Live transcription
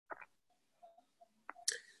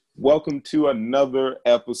Welcome to another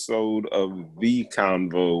episode of The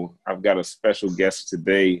Convo. I've got a special guest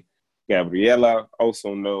today, Gabriela,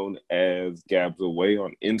 also known as Gabs Away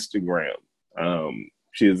on Instagram.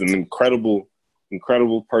 She is an incredible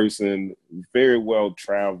person, very well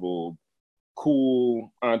traveled,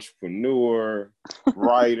 cool entrepreneur,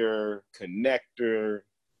 writer, connector,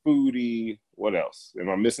 foodie. What else? Am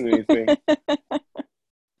I missing anything?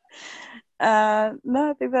 No,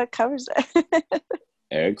 I think that covers it.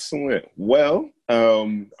 Excellent. Well, I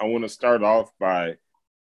want to start off by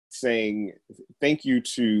saying thank you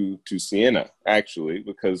to Siena, actually,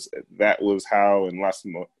 because that was how in Las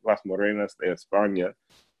Morenas de España,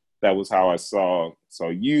 that was how I saw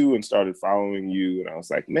you and started following you, and I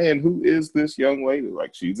was like, man, who is this young lady?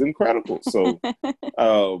 Like, she's incredible.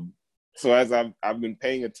 Um, so as I've been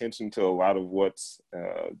paying attention to a lot of what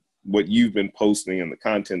you've been posting and the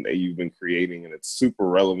content that you've been creating, and it's super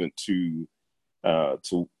relevant to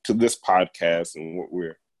this podcast and what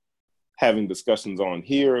we're having discussions on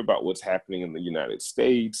here about what's happening in the United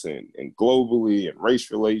States and globally and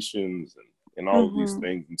race relations and all of these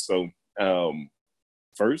things. And so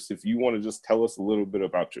first, if you want to just tell us a little bit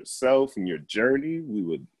about yourself and your journey, we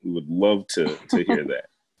would love to hear that.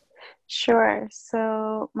 Sure.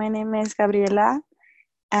 So my name is Gabriela,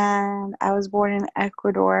 and I was born in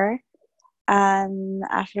Ecuador. I'm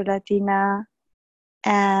Afro-Latina,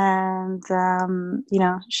 and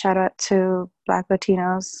shout out to Black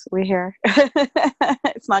Latinos. We're here.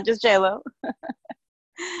 It's not just J-Lo.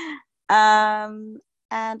 And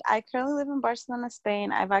I currently live in Barcelona,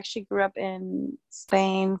 Spain. I've actually grew up in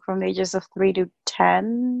Spain from the ages of 3 to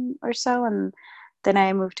 10 or so, and then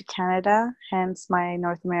I moved to Canada, hence my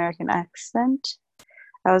North American accent.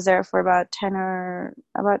 I was there for about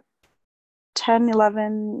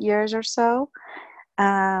 11 years or so.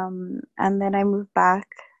 And then I moved back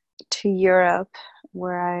to Europe,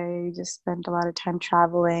 where I just spent a lot of time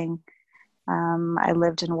traveling. I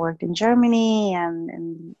lived and worked in Germany and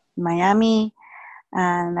in Miami,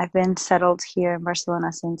 and I've been settled here in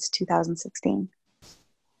Barcelona since 2016.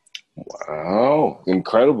 Wow,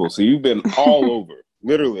 incredible. So you've been all over,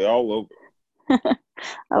 literally all over.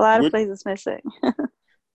 A lot of places missing.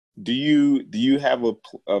 Do you have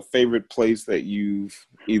a favorite place that you've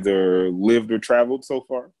either lived or traveled so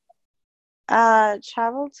far?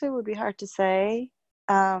 Travel to would be hard to say,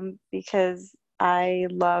 because I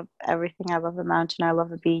love everything. I love the mountain. I love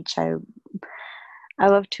the beach. I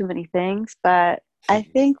love too many things. But I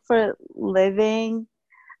think for living,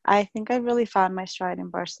 I think I really found my stride in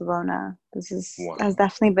Barcelona. Wow. Has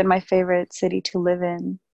definitely been my favorite city to live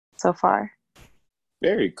in so far.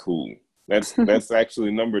 Very cool. That's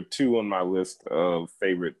actually number 2 on my list of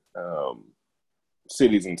favorite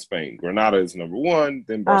cities in Spain. Granada is number 1,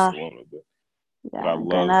 then Barcelona. But I Yeah, love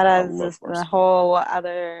Granada is just a Barcelona. whole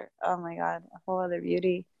other, oh my God, a whole other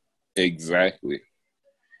beauty. Exactly.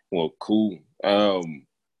 Well, cool.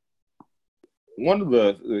 One of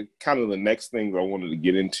the kind of the next things I wanted to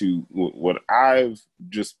get into, what I've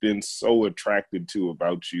just been so attracted to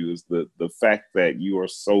about you is the fact that you are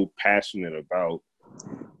so passionate about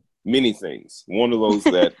many things. One of those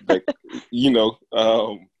that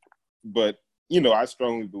but I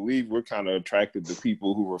strongly believe we're kind of attracted to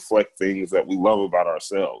people who reflect things that we love about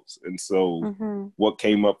ourselves. And so what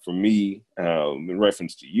came up for me in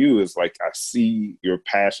reference to you is like, I see your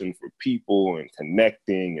passion for people and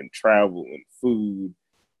connecting and travel and food.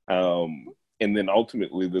 And then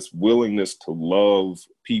ultimately this willingness to love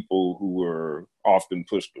people who are often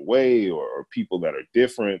pushed away or people that are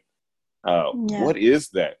different. What is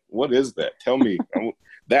that? What is that? Tell me.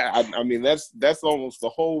 I mean, that's almost the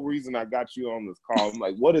whole reason I got you on this call. I'm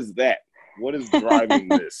like, what is that? What is driving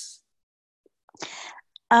this?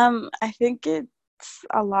 I think it's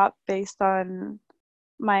a lot based on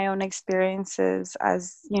my own experiences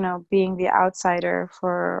as, being the outsider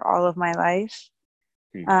for all of my life.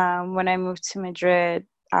 When I moved to Madrid,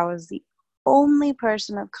 I was the only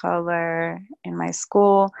person of color in my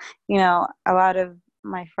school. A lot of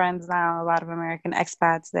my friends now, a lot of American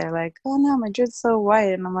expats, they're like, oh no, Madrid's so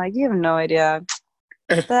white. And I'm like, you have no idea.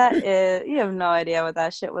 You have no idea what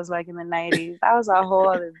that shit was like in the 90s. That was a whole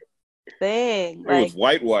other thing. It was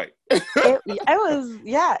white.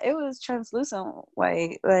 It was translucent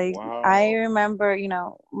white. Like, wow. I remember,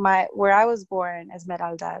 where I was born,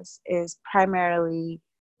 Esmeraldas, is primarily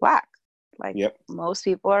Black. Like, most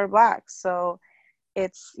people are Black. So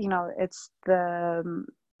it's the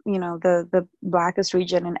Blackest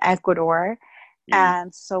region in Ecuador.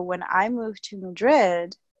 And so when I moved to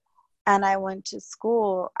Madrid and I went to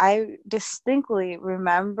school, I distinctly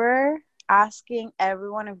remember asking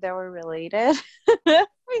everyone if they were related.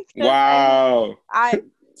 Wow.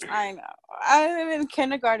 I know. I'm in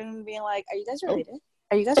kindergarten being like, "Are you guys Oh. related?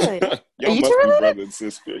 Are you guys related? Are Y'all you must two be related?" brother and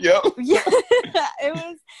sister. Yo. Yeah, it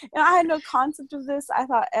was. I had no concept of this. I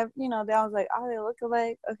thought, I was like, "Oh, they look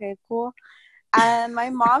alike. Okay, cool." And my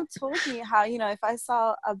mom told me how, if I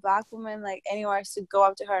saw a Black woman like anywhere, I used to go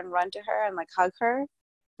up to her and run to her and like hug her. I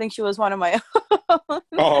think she was one of my own.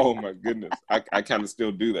 Oh my goodness. I kind of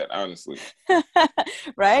still do that, honestly.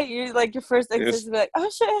 Right? You're like, your first instinct to be like, "Oh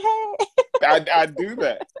shit, hey." I do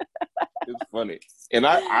that. It's funny. And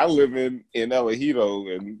I live in El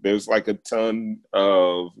Ejido, and there's like a ton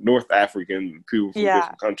of North African people from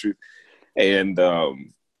different countries. And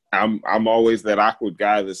I'm always that awkward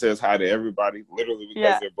guy that says hi to everybody, literally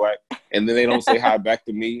because they're Black, and then they don't say hi back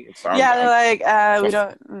to me. And so they're like, we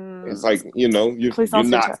don't. It's like, Please you're don't speak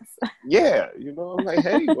not. to us. Yeah, I'm like,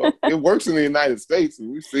 hey, well, it works in the United States,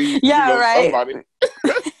 and we see, right. somebody.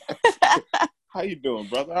 How you doing,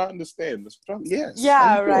 brother? I understand the struggle. Yes.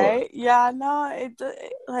 Yeah, right. Yeah, no,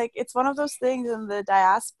 it's one of those things in the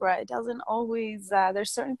diaspora. It doesn't always.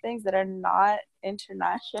 There's certain things that are not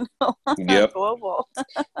international, global.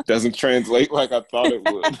 Doesn't translate like I thought it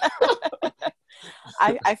would.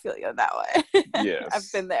 I feel you that way. Yes, I've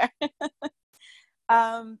been there.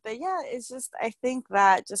 But yeah, it's just, I think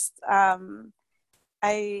that just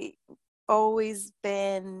I always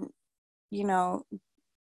been,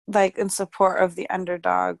 like in support of the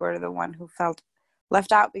underdog or the one who felt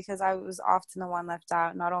left out, because I was often the one left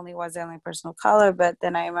out. Not only was I only person of color, but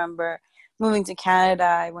then I remember moving to Canada.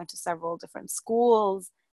 I went to several different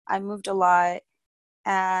schools. I moved a lot,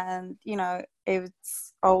 and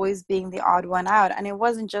it's always being the odd one out. And it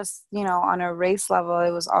wasn't just on a race level.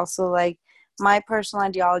 It was also like my personal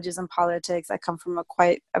ideologies in politics. I come from a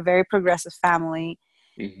very progressive family.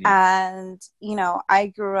 Mm-hmm. And, I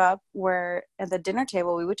grew up where at the dinner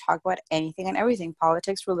table, we would talk about anything and everything,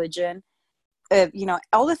 politics, religion,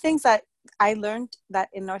 all the things that I learned that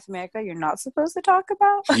in North America, you're not supposed to talk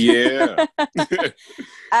about. Yeah.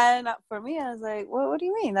 And for me, I was like, what do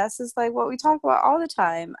you mean? That's just like what we talk about all the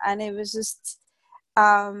time. And it was just,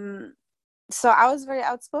 so I was very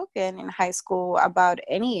outspoken in high school about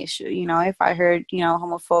any issue. If I heard,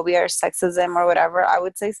 homophobia or sexism or whatever, I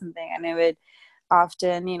would say something, and it would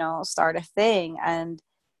often start a thing. And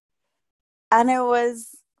it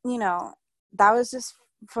was that was just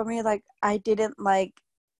for me, like, I didn't like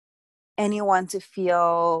anyone to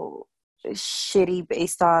feel shitty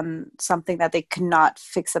based on something that they could not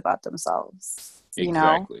fix about themselves.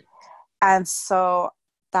 Exactly. And so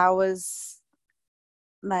that was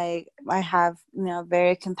like, I have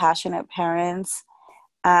very compassionate parents,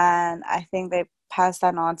 and I think they passed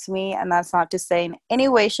that on to me. And that's not to say in any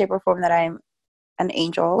way, shape, or form that I'm an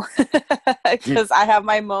angel, because I have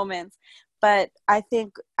my moments. But I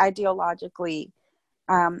think ideologically,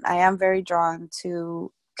 I am very drawn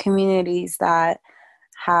to communities that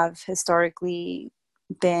have historically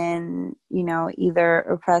been, either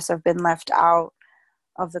oppressed or been left out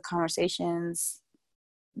of the conversations,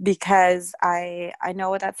 because I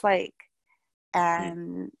know what that's like.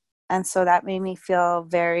 And so that made me feel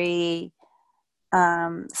very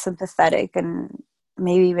sympathetic and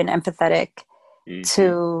maybe even empathetic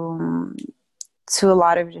to a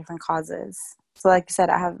lot of different causes. So like I said,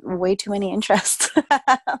 I have way too many interests.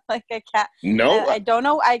 Like I can't. No, I don't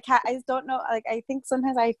know. I can't. I don't know. Like I think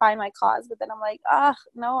sometimes I find my cause, but then I'm like,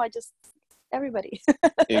 no. I just everybody.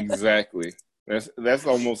 Exactly. That's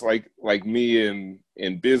almost like me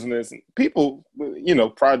in business and people,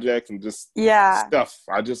 projects and just stuff.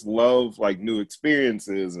 I just love like new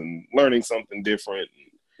experiences and learning something different.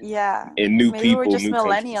 Yeah. And new maybe people, we're just new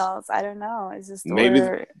millennials. countries. I don't know. It's just Maybe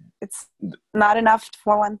it's not enough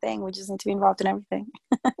for one thing. We just need to be involved in everything.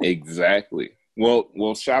 Exactly.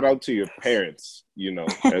 Well, shout out to your parents,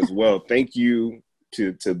 as well. Thank you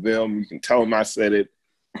to them. You can tell them I said it,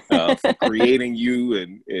 for creating you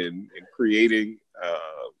and creating,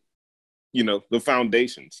 the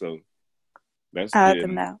foundation. So that's I let good.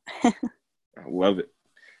 them know. I love it.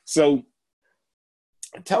 So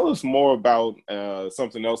tell us more about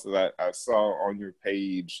something else that I saw on your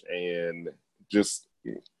page, and just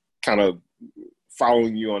kind of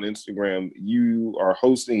following you on Instagram. You are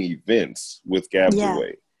hosting events with Gabs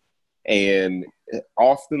Away. And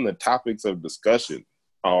often the topics of discussion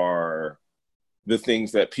are the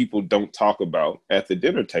things that people don't talk about at the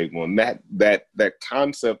dinner table. And that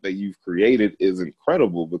concept that you've created is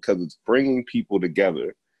incredible, because it's bringing people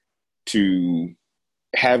together to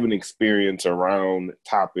have an experience around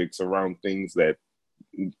topics, around things that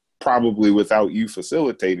probably without you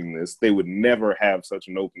facilitating this, they would never have such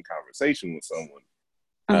an open conversation with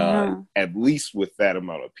someone, at least with that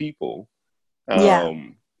amount of people.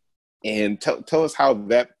 and tell us how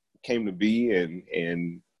that came to be,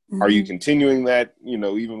 and are you Mm-hmm. continuing that,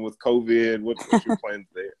 even with COVID? What's your plans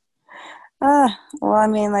there? Well, I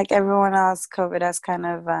mean, like everyone else, COVID has kind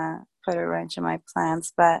of put a wrench in my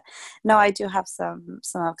plans, but no, I do have some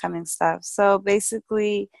upcoming stuff. So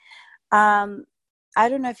basically, um, I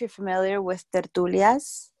don't know if you're familiar with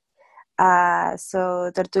tertulias.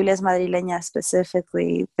 So tertulias madrileñas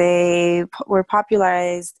specifically, they were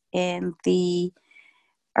popularized in the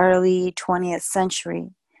early 20th century,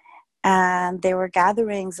 and they were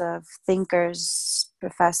gatherings of thinkers,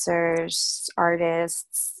 professors,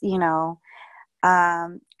 artists,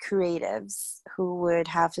 creatives who would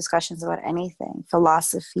have discussions about anything,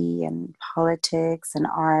 philosophy and politics and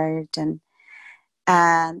art, and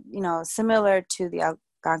similar to the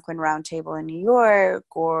Algonquin Round Table in New York,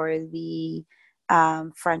 or the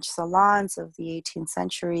French salons of the 18th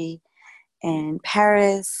century in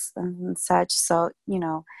Paris and such. So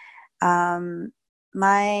um,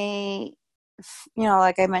 my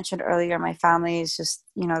like I mentioned earlier, my family is just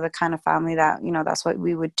the kind of family that that's what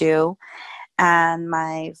we would do. And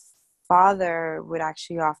my father would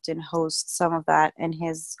actually often host some of that in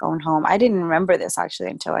his own home. I didn't remember this actually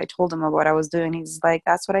until I told him about what I was doing. He's like,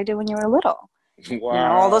 that's what I did when you were little.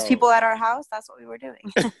 All those Wow. people at our house, that's what we were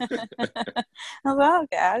doing. I was like,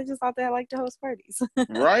 okay, I just thought they like to host parties.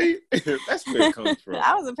 Right? That's where it comes from.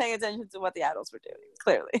 I wasn't paying attention to what the adults were doing,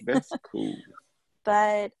 clearly. That's cool.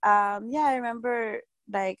 But yeah, I remember,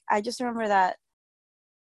 I just remember that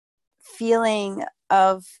feeling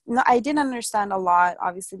of, no, I didn't understand a lot,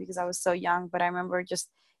 obviously, because I was so young, but I remember just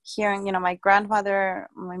hearing, my grandmother,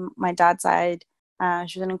 my dad's side,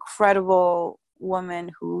 she was an incredible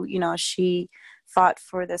woman who, she fought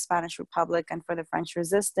for the Spanish Republic and for the French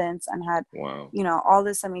resistance, and had, Wow. all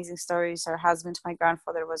this amazing stories. Her husband, my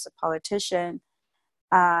grandfather, was a politician,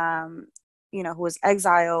 who was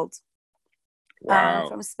exiled Wow.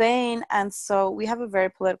 from Spain. And so we have a very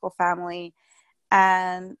political family.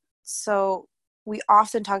 And so we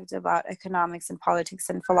often talked about economics and politics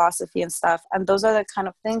and philosophy and stuff. And those are the kind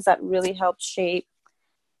of things that really helped shape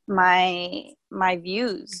my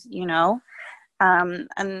views,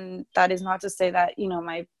 and that is not to say that,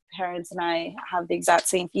 my parents and I have the exact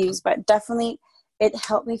same views, but definitely it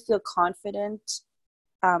helped me feel confident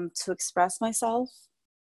to express myself.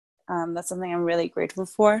 That's something I'm really grateful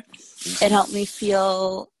for. It helped me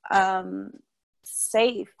feel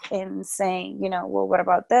safe in saying, well, what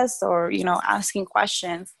about this? Or, asking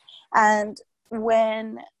questions. And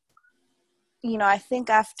when, I think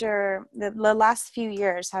after the last few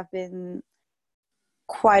years have been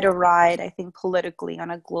quite a ride, I think, politically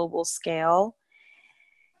on a global scale.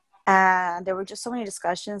 And there were just so many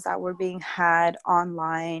discussions that were being had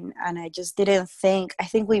online. And I just didn't think, I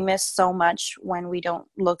think we miss so much when we don't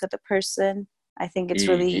look at the person. I think it's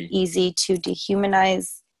really easy to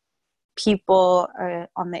dehumanize people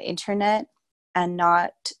on the internet and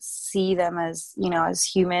not see them as, as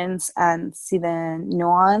humans, and see the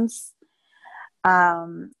nuance,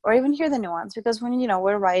 or even hear the nuance. Because when,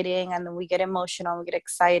 we're writing and then we get emotional, we get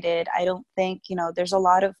excited, I don't think, there's a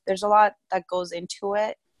lot that goes into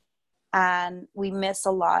it. And we miss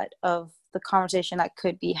a lot of the conversation that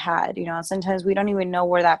could be had. Sometimes we don't even know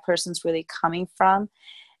where that person's really coming from.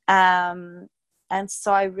 And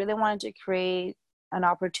so I really wanted to create an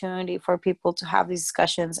opportunity for people to have these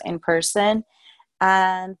discussions in person.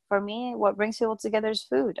 And for me, what brings people together is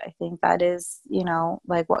food. I think that is,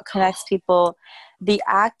 what connects people. The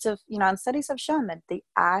act of, and studies have shown that the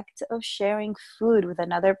act of sharing food with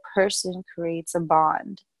another person creates a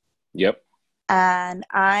bond. Yep. And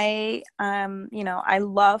I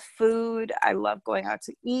love food. I love going out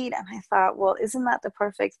to eat. And I thought, well, isn't that the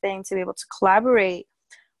perfect thing to be able to collaborate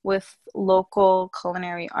with local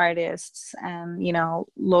culinary artists and,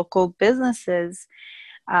 local businesses?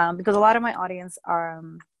 Because a lot of my audience are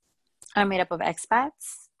made up of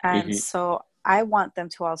expats. And so I want them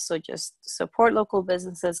to also just support local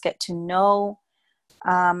businesses, get to know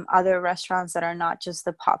other restaurants that are not just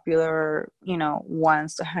the popular,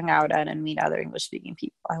 ones to hang out at and meet other English speaking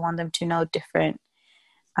people. I want them to know different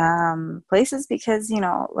places, because,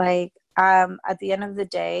 at the end of the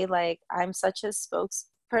day, I'm such a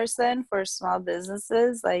spokesperson for small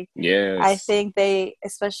businesses. Yes. I think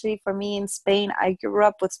especially for me in Spain, I grew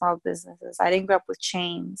up with small businesses. I didn't grow up with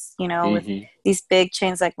chains, with these big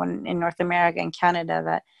chains, like when in North America and Canada,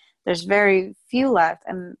 that there's very few left.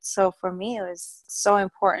 And so for me, it was so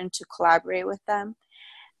important to collaborate with them.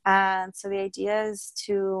 And so the idea is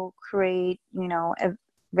to create,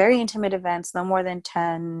 very intimate events, no more than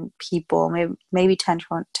 10 people, maybe 10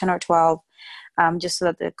 or 12, just so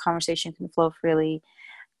that the conversation can flow freely.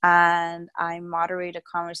 and I moderate a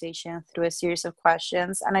conversation through a series of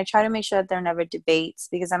questions. And I try to make sure that they're never debates,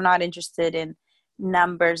 because I'm not interested in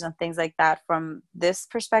numbers and things like that from this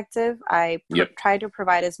perspective. Yep. Try to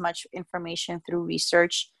provide as much information through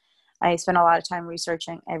research. I spend a lot of time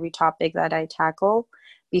researching every topic that I tackle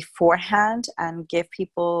beforehand and give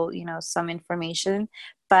people, some information.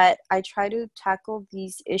 But I try to tackle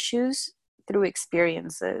these issues through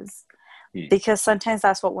experiences, because sometimes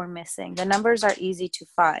that's what we're missing. The numbers are easy to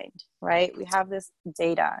find, right? We have this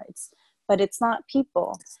data, but it's not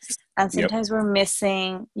people. And Yep. sometimes we're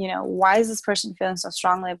missing, why is this person feeling so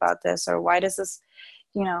strongly about this? Or why does this,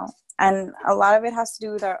 and a lot of it has to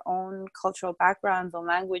do with our own cultural backgrounds and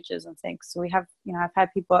languages and things. So we have, I've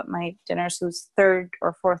had people at my dinners whose third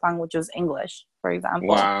or fourth language is English, for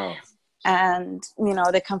example. Wow. And,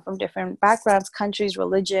 they come from different backgrounds, countries,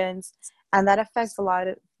 religions, and that affects a lot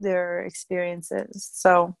of their experiences.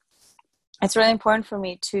 So it's really important for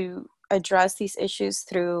me to address these issues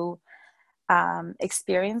through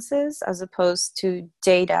experiences as opposed to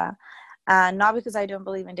data. Not because I don't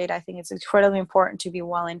believe in data. I think it's incredibly important to be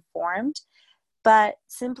well informed, but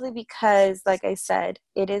simply because, like I said,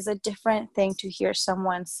 it is a different thing to hear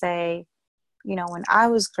someone say, when I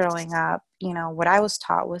was growing up, what I was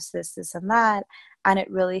taught was this, and that. And it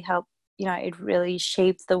really helped, it really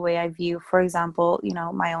shaped the way I view, for example,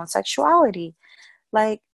 my own sexuality.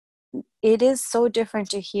 Like, it is so different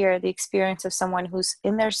to hear the experience of someone who's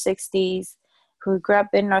in their 60s, who grew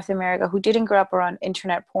up in North America, who didn't grow up around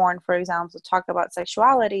internet porn, for example, to talk about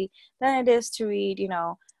sexuality, than it is to read,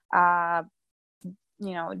 data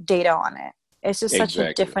on it. It's just such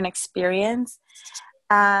a different experience.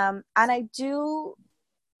 And I do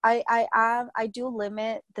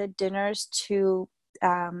limit the dinners to,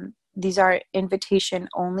 these are invitation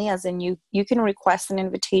only, as in you can request an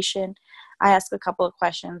invitation. I ask a couple of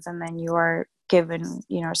questions and then you are given,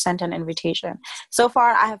 sent an invitation. So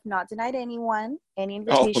far, I have not denied anyone any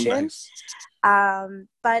invitation. Oh, nice.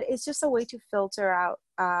 But it's just a way to filter out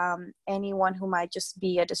anyone who might just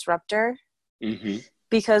be a disruptor. Mm-hmm.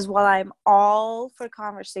 Because while I'm all for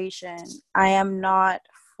conversation, I am not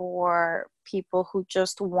for people who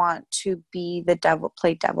just want to be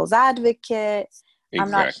play devil's advocate. Exactly. I'm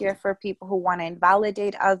not here for people who want to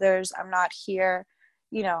invalidate others. I'm not here,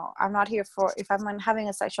 for, if I'm having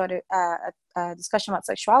a discussion about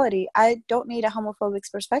sexuality, I don't need a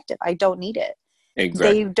homophobic perspective. I don't need it.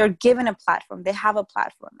 Exactly. They're given a platform. They have a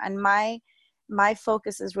platform. And my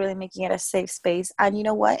focus is really making it a safe space. And you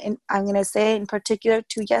know what? And I'm going to say in particular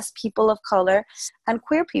to, yes, people of color and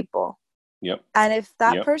queer people. Yep. And if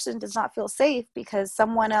that person does not feel safe because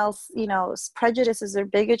someone else, prejudices or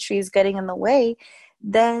bigotry is getting in the way,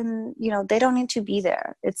 then, they don't need to be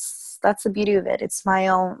there. That's the beauty of it. It's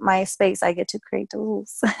my space. I get to create the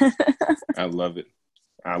rules. I love it.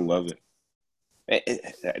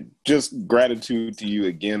 Just gratitude to you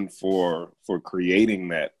again for creating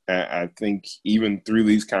that. I think even through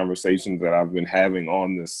these conversations that I've been having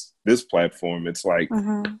on this platform, it's like,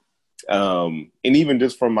 mm-hmm. And even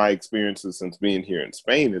just from my experiences since being here in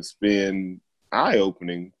Spain, it's been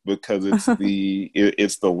eye-opening because it's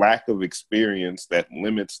it's the lack of experience that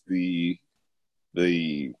limits the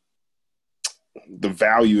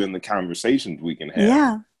value in the conversations we can have.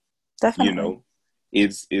 Yeah, definitely.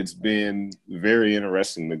 It's been very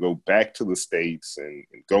interesting to go back to the States and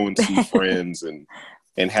go and see friends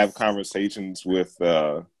and have conversations with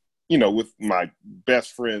with my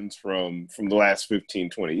best friends from the last 15,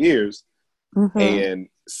 20 years, mm-hmm. and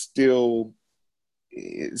still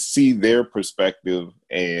see their perspective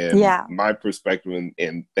and my perspective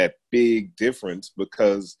and that big difference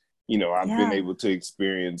because, I've been able to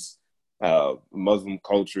experience Muslim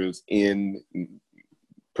cultures in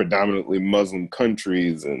predominantly Muslim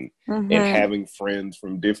countries and having friends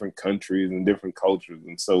from different countries and different cultures.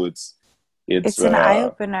 And so it's an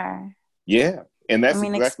eye-opener. Yeah. And that's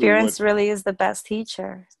exactly experience really is the best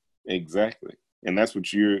teacher. Exactly. And that's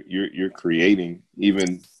what you're creating,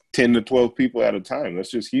 even 10 to 12 people at a time.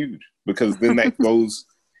 That's just huge because then that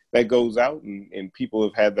goes out and people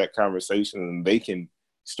have had that conversation and they can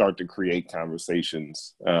start to create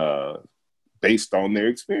conversations based on their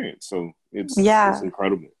experience. So it's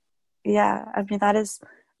incredible. Yeah. that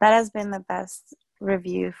has been the best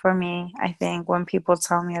review for me. I think when people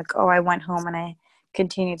tell me like, oh, I went home and I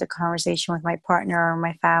continued the conversation with my partner or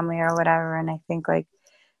my family or whatever. And I think like,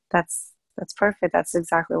 that's perfect. That's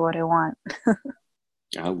exactly what I want.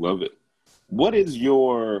 I love it. What is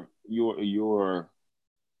your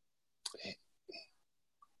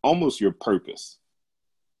almost your purpose?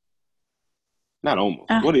 Not almost.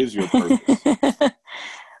 What is your purpose?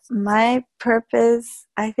 My purpose,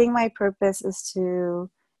 I think my purpose is to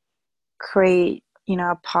create,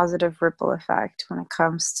 a positive ripple effect when it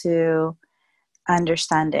comes to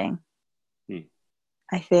understanding.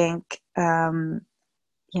 I think, the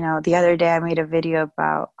other day I made a video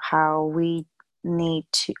about how we need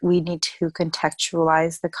to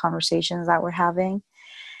contextualize the conversations that we're having,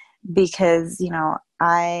 because,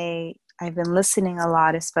 I've been listening a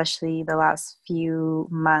lot, especially the last few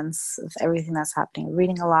months of everything that's happening,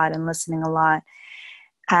 reading a lot and listening a lot.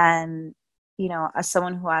 And, as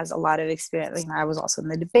someone who has a lot of experience, I was also in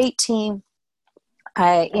the debate team.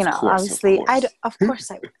 Obviously, of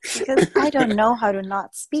course I would, because I don't know how to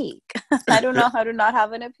not speak. I don't know how to not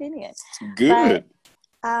have an opinion. Good.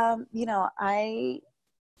 But,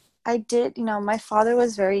 I did, my father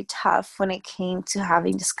was very tough when it came to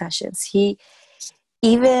having discussions. He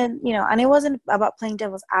even, and it wasn't about playing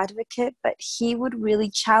devil's advocate, but he would really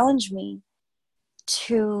challenge me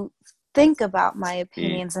to think about my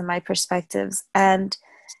opinions and my perspectives. And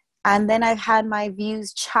then I've had my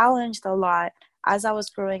views challenged a lot as I was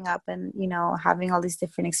growing up and, having all these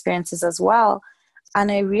different experiences as well.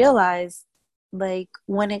 And I realized, like,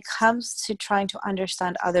 when it comes to trying to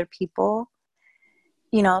understand other people,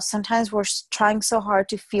 sometimes we're trying so hard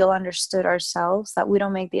to feel understood ourselves that we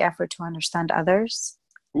don't make the effort to understand others.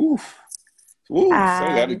 Oof. Ooh, say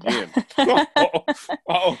that again.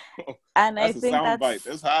 And that's a soundbite.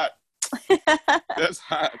 That's hot. That's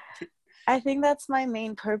hot. I think that's my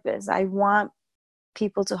main purpose. I want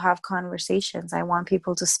people to have conversations. I want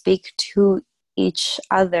people to speak to each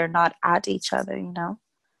other, not at each other,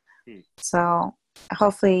 So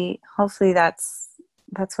hopefully that's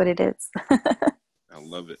what it is. I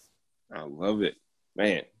love it.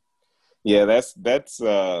 Man. Yeah, that's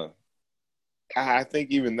I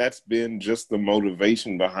think even that's been just the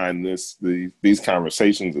motivation behind these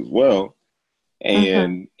conversations as well,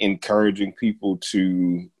 and encouraging people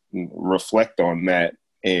to reflect on that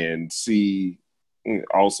and see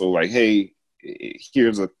also, like, hey,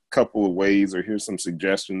 here's a couple of ways, or here's some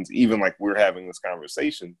suggestions. Even like we're having this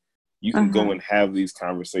conversation, you can go and have these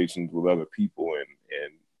conversations with other people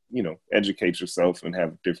and educate yourself and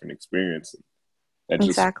have different experiences. That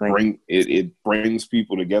just brings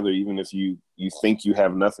people together, even if you think you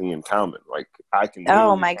have nothing in common. Like, I can.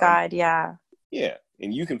 Oh my God, yeah. Yeah,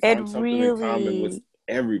 and you can find something in common with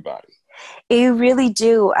everybody. You really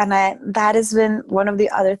do. And that has been one of the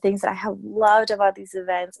other things that I have loved about these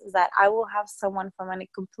events, is that I will have someone from a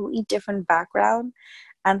completely different background,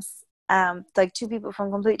 and like two people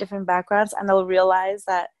from completely different backgrounds, and they'll realize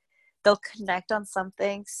that they'll connect on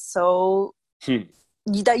something so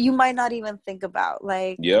that you might not even think about.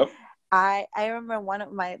 Like, yep. I remember one of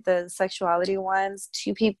the sexuality ones,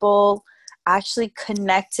 two people actually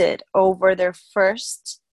connected over their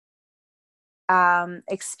first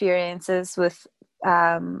experiences with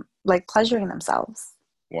like pleasuring themselves.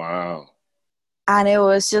 Wow. And it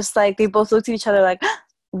was just like, they both looked at each other like,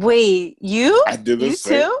 wait, you? I did the you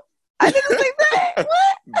same. too? I did the same thing.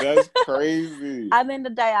 What? That's crazy. And then the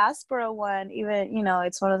diaspora one, even,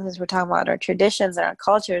 it's one of the things we're talking about, our traditions and our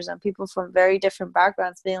cultures, and people from very different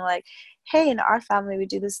backgrounds being like, hey, in our family, we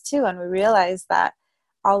do this too. And we realize that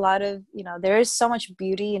a lot of, there is so much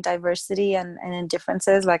beauty and diversity and in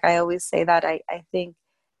differences. Like I always say that I think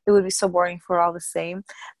it would be so boring if we're all the same.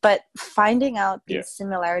 But finding out these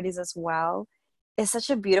similarities as well is such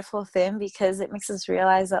a beautiful thing, because it makes us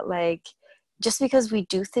realize that, like, just because we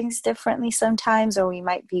do things differently sometimes, or we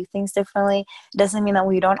might view things differently, doesn't mean that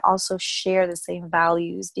we don't also share the same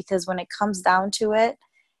values. Because when it comes down to it,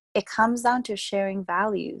 it comes down to sharing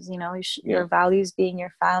values, your values being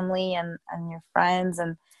your family and your friends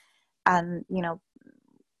and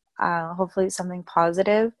hopefully something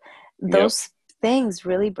positive. Those things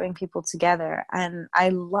really bring people together. And I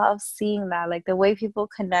love seeing that, like the way people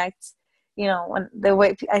connect, when the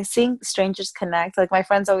way I see strangers connect. Like my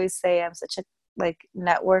friends always say I'm such a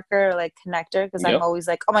networker, like connector, because I'm always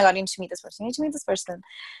like, oh my God, you need to meet this person,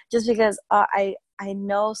 just because I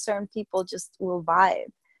know certain people just will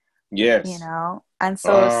vibe. Yes. And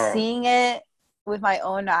so seeing it with my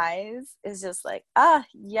own eyes is just like,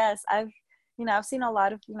 yes, I've seen a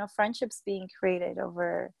lot of, friendships being created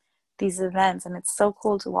over these events, and it's so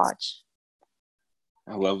cool to watch.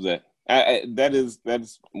 I love that.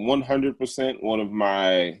 That's 100% one of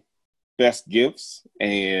my best gifts.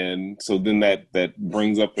 And so then that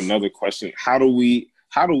brings up another question. How do we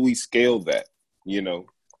scale that?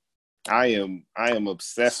 I am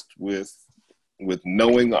obsessed with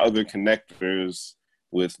knowing other connectors,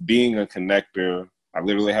 with being a connector. I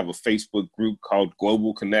literally have a Facebook group called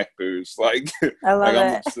Global Connectors. Like, I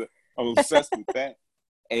love it. I'm obsessed with that.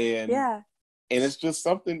 And and it's just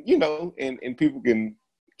something, and people can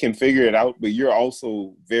can figure it out, but you're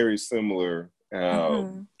also very similar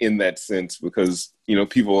in that sense, because, you know,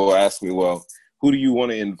 people will ask me, well, who do you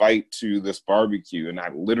want to invite to this barbecue? And I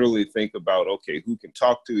literally think about, okay, who can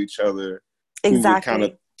talk to each other, who would kind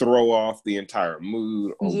of throw off the entire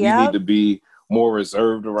mood, or we need to be more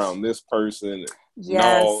reserved around this person.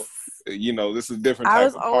 No, you know, this is a different type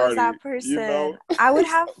of party. I was always that person. You know? I would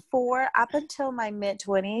have up until my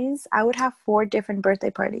mid-20s, I would have 4 different birthday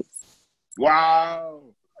parties. Wow.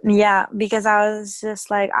 Yeah, because I was just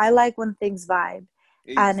like, I like when things vibe.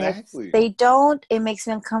 Exactly. And if they don't, it makes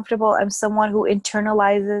me uncomfortable. I'm someone who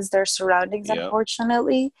internalizes their surroundings,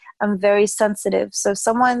 unfortunately. I'm very sensitive. So if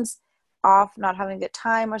someone's off, not having a good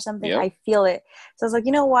time or something, I feel it. So I was like,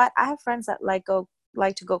 you know what? I have friends that like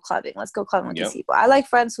to go clubbing. Let's go clubbing with these people. I like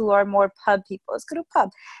friends who are more pub people. Let's go to pub.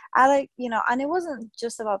 I like, you know, and it wasn't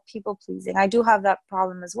just about people pleasing. I do have that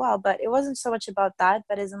problem as well, but it wasn't so much about that,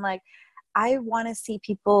 but isn't like, I want to see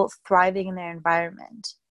people thriving in their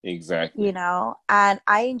environment. Exactly. You know, and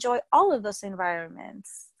I enjoy all of those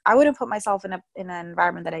environments. I wouldn't put myself in an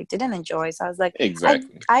environment that I didn't enjoy. So I was like,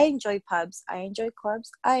 I enjoy pubs. I enjoy clubs.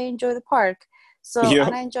 I enjoy the park. So,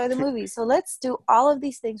 and I enjoy the movies. So let's do all of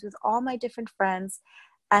these things with all my different friends.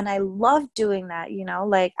 And I love doing that, you know,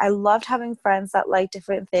 like I loved having friends that like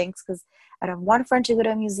different things, because I'd have one friend to go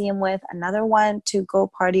to a museum with, another one to go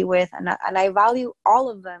party with. And I value all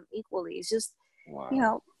of them equally. It's just, you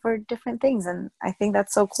know, for different things. And I think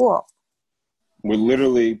that's so cool. We're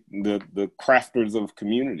literally the crafters of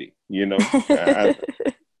community, you know.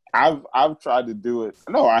 I've tried to do it.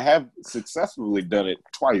 No, I have successfully done it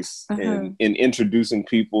twice in introducing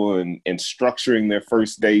people and structuring their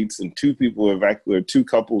first dates. And 2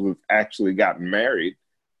 couples have actually gotten married.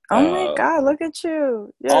 Oh my God, look at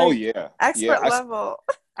you. You're expert level.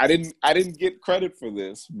 I didn't get credit for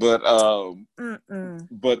this, but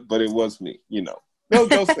it was me, you know.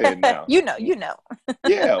 They'll say it now. You know.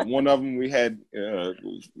 Yeah, one of them, we had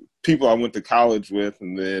people I went to college with,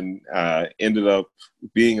 and then ended up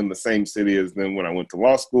being in the same city as them when I went to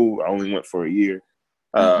law school. I only went for a year.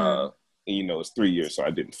 You know, it's 3 years, so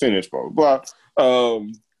I didn't finish, blah, blah, blah.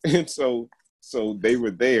 And so they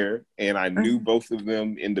were there, and I knew both of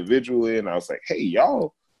them individually, and I was like, hey,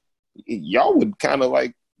 y'all would kind of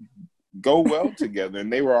like go well together.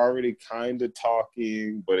 And they were already kind of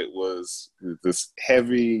talking, but it was this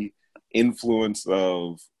heavy influence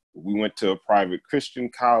of, we went to a private Christian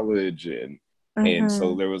college, and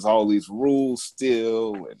so there was all these rules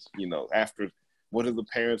still, and, you know, after, what are the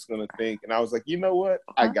parents going to think? And I was like, you know what?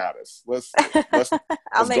 I got us. Let's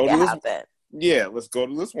I'll make it happen. Yeah, let's go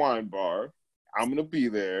to this wine bar. I'm going to be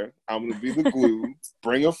there. I'm going to be the glue.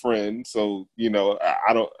 Bring a friend. So, you know,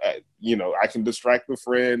 I can distract the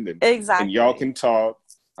friend, and y'all can talk.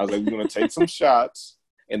 I was like, we're going to take some shots.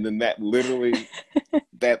 And then that literally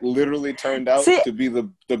turned out to be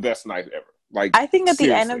the best night ever. Like, I think at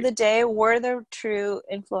the end of the day, we're the true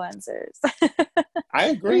influencers. I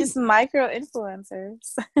agree. We're just micro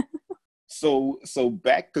influencers. So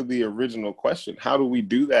back to the original question, how do we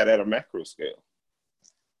do that at a macro scale?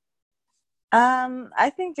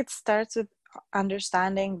 I think it starts with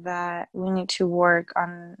understanding that we need to work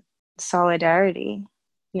on solidarity,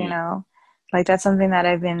 you know, like that's something that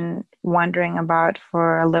I've been wondering about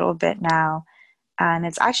for a little bit now. And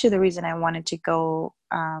it's actually the reason I wanted to go,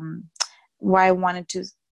 why I wanted to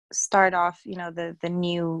start off, you know, the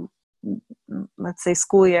new, let's say,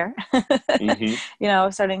 school year, you know,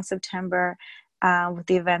 starting September, with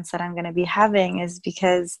the events that I'm going to be having, is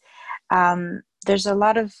because there's a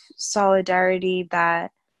lot of solidarity that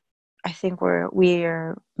I think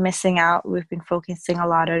we're missing out. We've been focusing a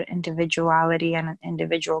lot on individuality and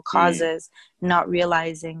individual causes, not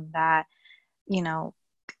realizing that, you know,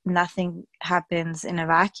 nothing happens in a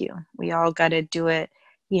vacuum. We all got to do it,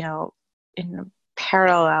 you know, in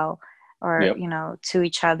parallel, or, you know, to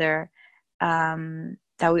each other,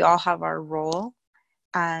 that we all have our role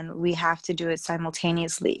and we have to do it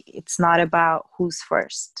simultaneously. It's not about who's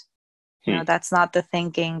first. You know, that's not the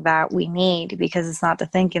thinking that we need, because it's not the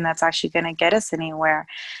thinking that's actually going to get us anywhere.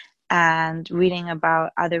 And reading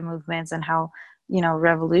about other movements and how, you know,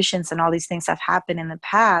 revolutions and all these things have happened in the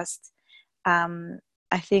past,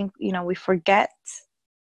 I think, you know, we forget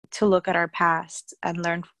to look at our past and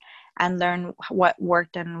learn what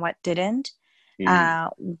worked and what didn't,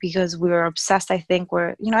 because we're obsessed. I think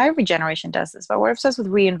you know, every generation does this, but we're obsessed with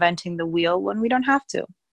reinventing the wheel when we don't have to.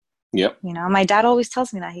 Yep. You know, my dad always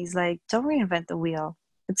tells me that. He's like, don't reinvent the wheel.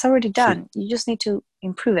 It's already done. You just need to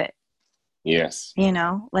improve it. Yes. You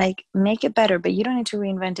know, like, make it better, but you don't need to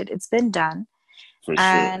reinvent it. It's been done. For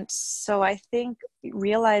and sure. so I think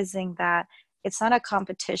realizing that it's not a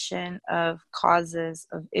competition of causes,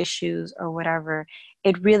 of issues or whatever.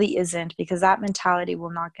 It really isn't, because that mentality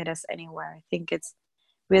will not get us anywhere. I think it's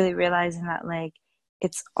really realizing that like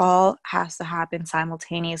it's all has to happen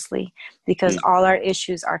simultaneously, because all our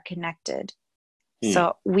issues are connected.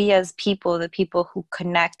 So we as people, the people who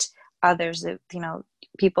connect others, you know,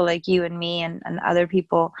 people like you and me and other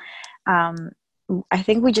people, I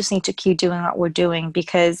think we just need to keep doing what we're doing,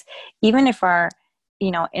 because even if our,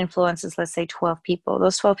 you know, influences, let's say 12 people,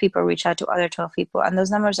 those 12 people reach out to other 12 people, and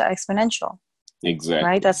those numbers are exponential. Exactly.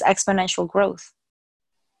 Right? That's exponential growth.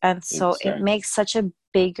 And so it makes such a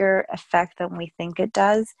bigger effect than we think it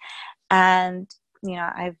does. And, you know,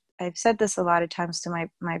 I've said this a lot of times to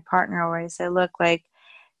my partner, where I say, look, like,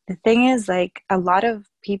 the thing is, like, a lot of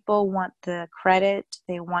people want the credit,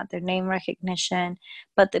 they want their name recognition,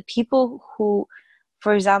 but the people who,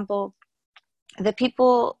 for example,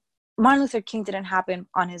 Martin Luther King didn't happen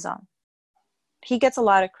on his own. He gets a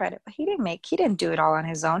lot of credit, but he didn't do it all on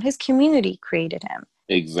his own. His community created him.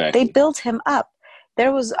 Exactly. They built him up.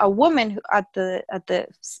 There was a woman who, at the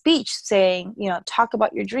speech, saying, you know, talk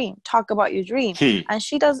about your dream, and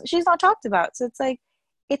she's not talked about. So it's like,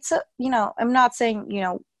 it's a, you know, I'm not saying, you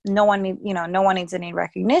know, no one needs any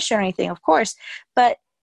recognition or anything, of course, but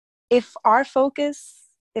if our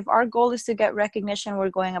goal is to get recognition, we're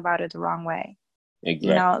going about it the wrong way. Exactly.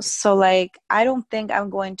 You know, so like, I don't think I'm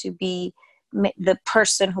going to be the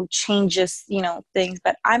person who changes, you know, things,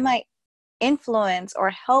 but I might influence or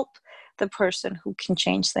help the person who can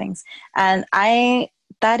change things, and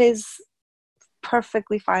that is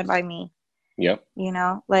perfectly fine by me. Yep. You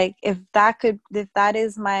know, like, if that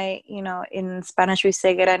is my, you know, in Spanish we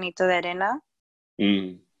say granito de arena,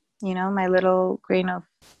 you know, my little grain of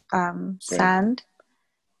sand,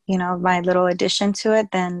 you know, my little addition to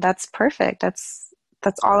it, then that's perfect. That's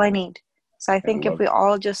all I need. So I think if we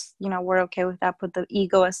all just, you know, we're okay with that, put the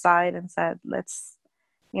ego aside and said, let's,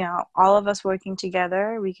 you know, all of us working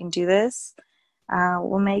together, we can do this.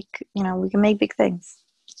 We can make big things.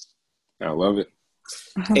 I love it.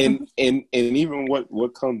 and even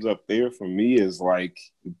what comes up there for me is like,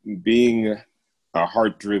 being a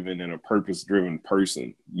heart-driven and a purpose-driven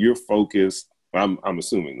person. You're focused. I'm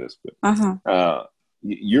assuming this, but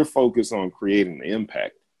you're focused on creating the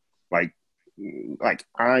impact. Like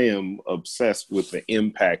I am obsessed with the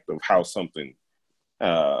impact of how something,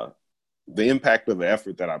 the impact of the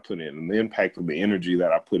effort that I put in, and the impact of the energy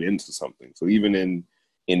that I put into something. So even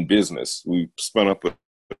in business, we spun up a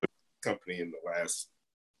company in the last.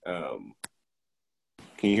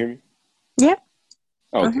 Can you hear me? Yeah.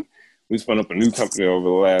 Okay. We spun up a new company over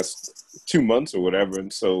the last 2 months or whatever,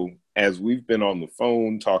 and so as we've been on the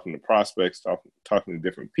phone talking to prospects, talking to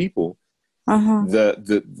different people,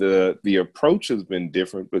 the approach has been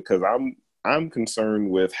different, because I'm concerned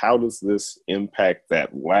with how does this impact that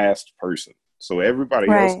last person. So everybody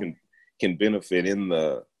else can benefit in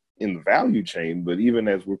the value chain, but even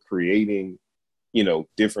as we're creating, you know,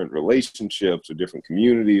 different relationships or different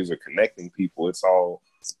communities or connecting people, it's all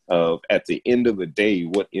at the end of the day,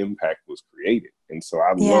 what impact was created. And so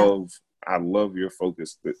I love your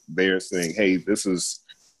focus that they're saying, hey, this is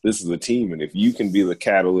a team. And if you can be the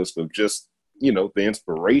catalyst of just, you know, the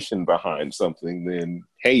inspiration behind something, then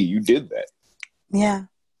hey, you did that. Yeah.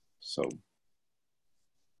 So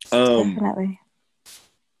definitely.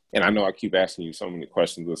 And I know I keep asking you so many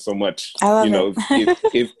questions with so much, I love you know,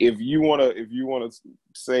 it. if you want to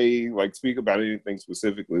say, like, speak about anything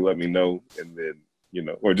specifically, let me know. And then, you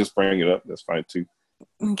know, or just bring it up. That's fine too.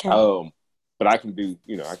 Okay. But I can do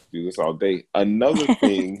this all day. Another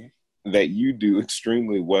thing that you do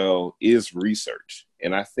extremely well is research.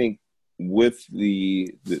 And I think with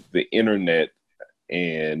the internet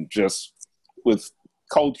and just with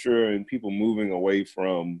culture and people moving away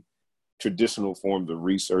from traditional forms of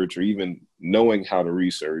research or even knowing how to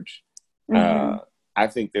research, I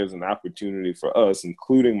think there's an opportunity for us,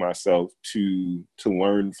 including myself, to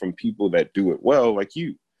learn from people that do it well, like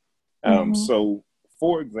you. So,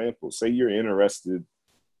 for example, say you're interested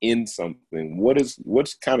in something.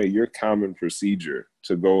 What's kind of your common procedure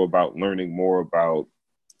to go about learning more about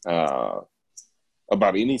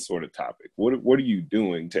any sort of topic? What are you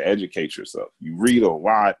doing to educate yourself? You read a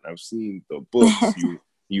lot. I've seen the books.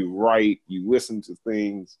 You write. You listen to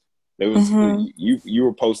things. There was you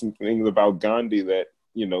were posting things about Gandhi that,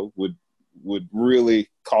 you know, would really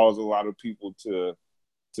cause a lot of people to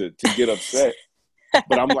get upset.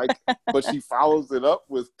 But I'm like, but she follows it up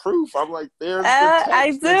with proof. I'm like, there's the text.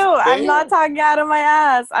 I do. I'm not talking out of my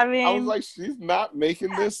ass. I mean, I was like, she's not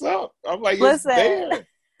making this up. I'm like, listen, it's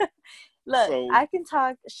there. Look, So I can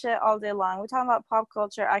talk shit all day long. We're talking about pop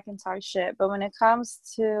culture, I can talk shit. But when it comes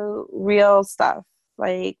to real stuff,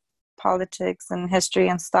 like politics and history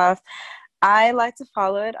and stuff, I like to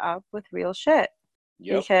follow it up with real shit.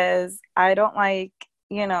 yep, Because I don't like,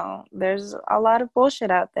 there's a lot of bullshit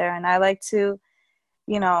out there. And I like to,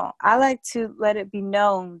 I like to let it be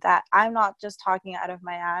known that I'm not just talking out of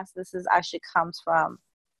my ass. This is actually comes from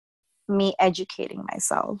me educating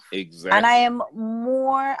myself. And exactly.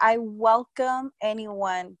 I welcome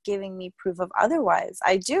anyone giving me proof of otherwise.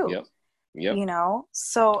 I do, Yep, yep.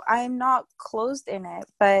 so I'm not closed in it.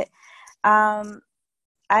 But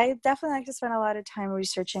I definitely like to spend a lot of time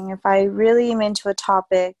researching. If I really am into a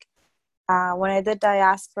topic, when I did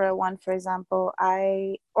diaspora one, for example,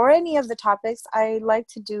 or any of the topics, I like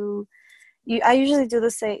to do, I usually do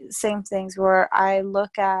the same things where I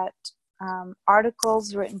look at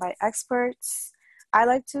articles written by experts. I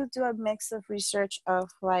like to do a mix of research of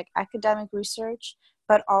like academic research,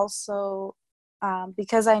 but also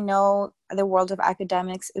because I know the world of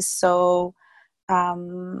academics is so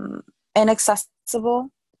inaccessible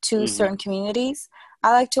to Mm-hmm. certain communities.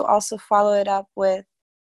 I like to also follow it up with,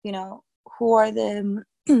 you know, who are the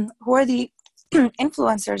who are the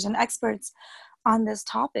influencers and experts on this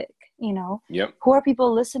topic. Yep. Who are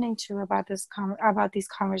people listening to about about these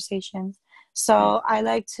conversations? Mm. So I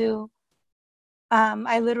like to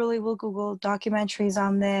I literally will Google documentaries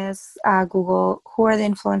on this, Google who are the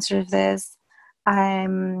influencers of this.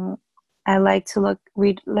 I'm I like to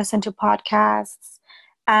listen to podcasts,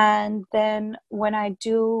 and then when I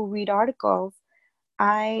do read articles,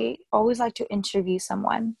 I always like to interview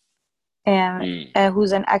someone and Mm.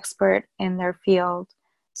 who's an expert in their field.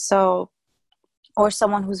 So, or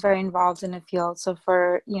someone who's very involved in a field. So,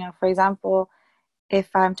 for example, if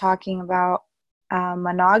I'm talking about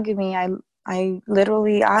monogamy, I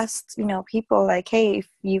literally asked people like, hey, if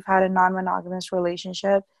you've had a non-monogamous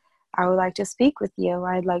relationship, I would like to speak with you.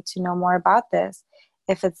 I'd like to know more about this.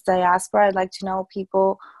 If it's diaspora, I'd like to know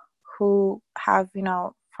people who have who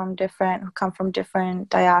come from different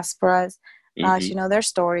diasporas. And I like Mm-hmm. to know their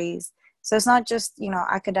stories. So it's not just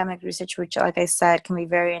academic research, which, like I said, can be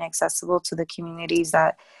very inaccessible to the communities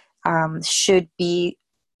that should be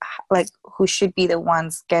like who should be the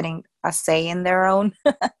ones getting a say in their own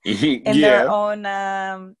in their Yeah.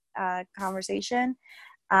 own conversation.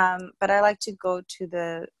 But I like to go to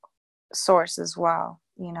the source as well.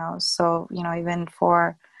 So even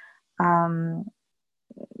for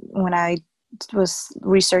when I was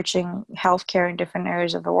researching healthcare in different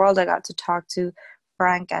areas of the world, I got to talk to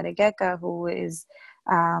Frank Adegeka, who is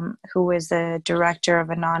the director of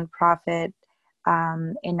a nonprofit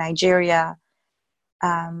in Nigeria.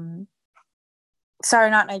 Um,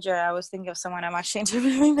 Sorry, not Nigeria. I was thinking of someone I'm actually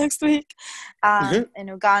interviewing next week Mm-hmm. in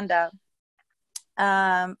Uganda.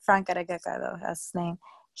 Frank Adegeka, though, that's his name.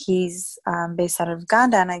 He's based out of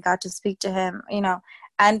Uganda, and I got to speak to him,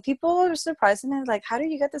 and people were surprised and like, how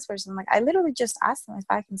did you get this person? I'm like, I literally just asked them if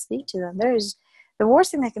I can speak to them. The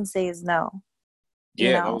worst thing they can say is no,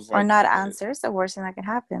 Yeah, that was or like not answer. It's the worst thing that can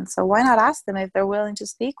happen. So why not ask them if they're willing to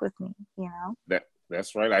speak with me?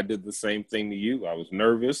 that's right. I did the same thing to you. I was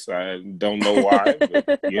nervous. I don't know why, but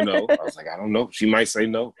I was like, I don't know. She might say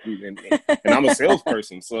no, and I'm a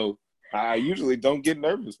salesperson, so I usually don't get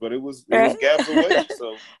nervous. But it was Right? Gabs away.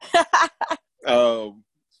 So, um,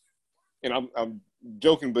 and I'm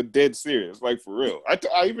joking, but dead serious, like for real.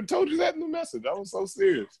 I even told you that in the message. I was so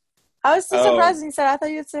serious. I was so surprised Um, when you said, I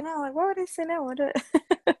thought you'd say no. Like, why would I say no?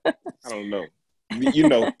 I don't know.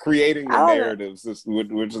 Creating the I love it. narratives,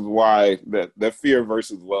 which is why that fear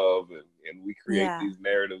versus love, and we create Yeah. these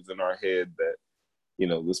narratives in our head that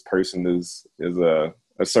this person is a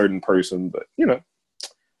certain person, but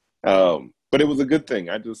but it was a good thing.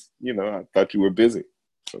 I just I thought you were busy,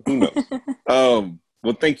 so who knows.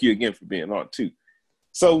 Well, thank you again for being on too.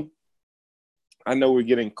 So I know we're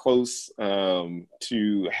getting close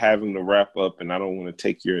to having to wrap up, and I don't want to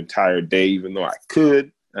take your entire day, even though I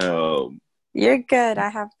could. You're good.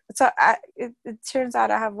 It turns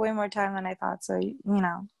out I have way more time than I thought. So, we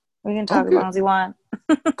can Oh, talk as long good. as you want.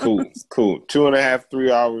 Cool. 2.5,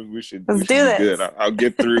 3 hours. We should Let's we should do be good. this. I'll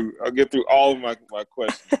get through. I'll get through all of my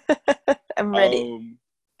questions. I'm ready.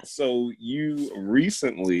 So you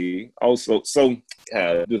recently also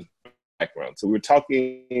just background. So we're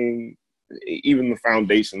talking even the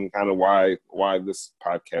foundation, kind of why this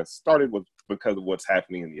podcast started was because of what's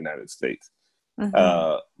happening in the United States.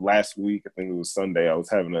 Mm-hmm. Last week, I think it was Sunday, I was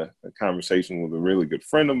having a conversation with a really good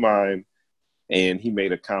friend of mine, and he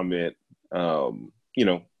made a comment.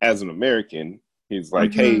 As an American, he's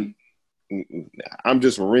like, Mm-hmm. "Hey, I'm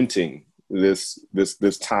just renting this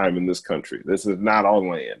time in this country. This is not our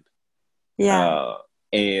land. Yeah. Uh,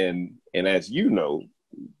 and as you know,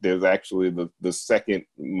 there's actually the second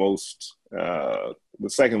most the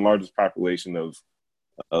second largest population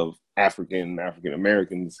of African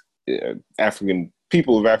Americans, African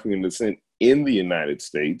people of African descent in the United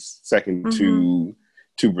States, second Mm-hmm.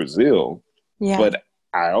 to Brazil. Yeah. But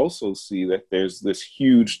I also see that there's this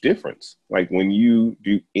huge difference. Like when you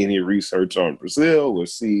do any research on Brazil or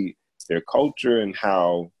see their culture and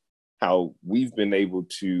how we've been able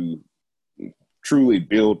to truly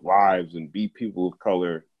build lives and be people of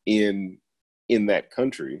color in that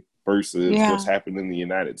country versus what's Yeah. happened in the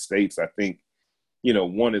United States, I think,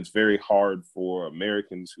 one, it's very hard for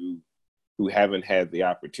Americans who haven't had the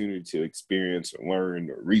opportunity to experience or learn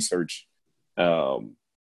or research, um,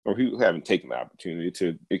 or who haven't taken the opportunity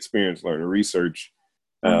to experience, learn, or research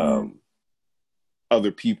Mm-hmm. um,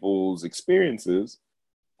 other people's experiences.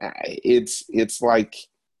 It's like,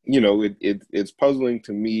 it's puzzling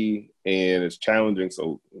to me and it's challenging.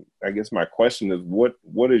 So I guess my question is,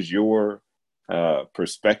 what is your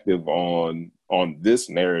perspective on this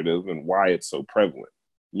narrative and why it's so prevalent?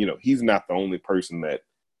 He's not the only person that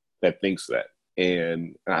thinks that,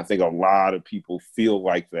 and I think a lot of people feel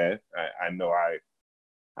like that. I know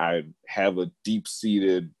I have a deep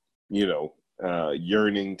seated,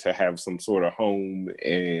 yearning to have some sort of home.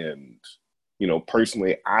 And,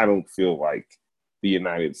 personally, I don't feel like the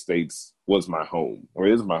United States was my home or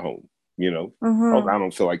is my home, I Mm-hmm.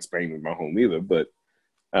 don't feel like Spain is my home either.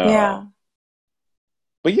 Uh, Yeah.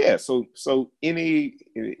 but yeah, so any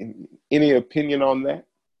opinion on that?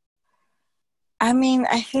 I mean,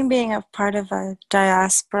 I think being a part of a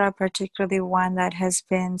diaspora, particularly one that has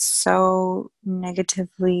been so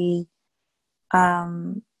negatively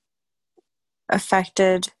um,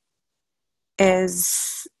 affected,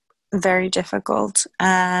 is very difficult.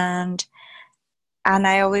 And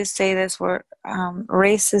I always say this: where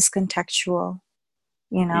race is contextual.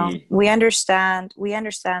 Mm, We understand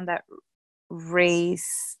that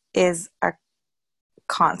race is a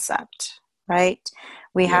concept, right?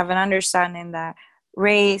 We yep. have an understanding that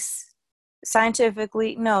race,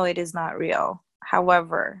 scientifically, no, it is not real.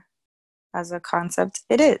 However, as a concept,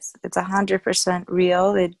 it is. It's 100%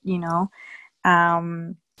 real.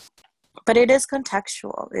 Um, but it is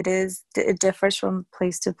contextual. It differs from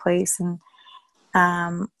place to place, um,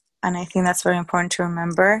 and I think that's very important to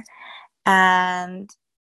remember. And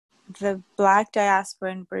the Black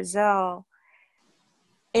diaspora in Brazil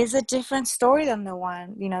is a different story than the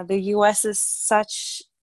one. The US is such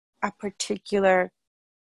a particular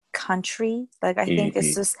country. Like, I think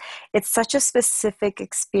Mm-hmm. it's such a specific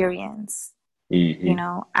experience, Mm-hmm.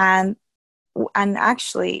 and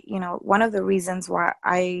actually, one of the reasons why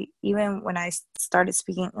even when I started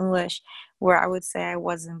speaking English, where I would say I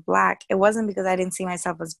wasn't Black, it wasn't because I didn't see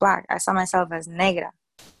myself as Black. I saw myself as negra.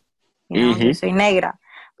 Yo Mm-hmm. soy negra.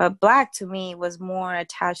 But Black to me was more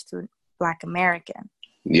attached to Black American.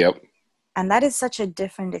 Yep. And that is such a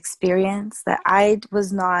different experience that I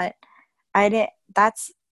didn't,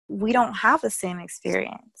 that's, we don't have the same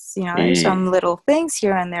experience. There's Mm. some little things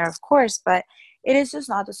here and there, of course, but it is just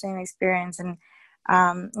not the same experience. And,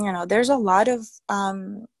 there's a lot of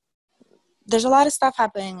stuff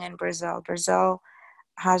happening in Brazil. Brazil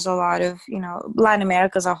has a lot of, Latin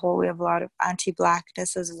America as a whole, we have a lot of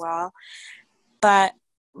anti-Blackness as well. But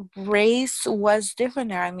race was different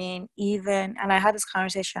there. I mean, and I had this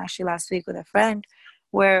conversation actually last week with a friend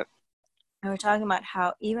where we were talking about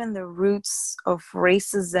how even the roots of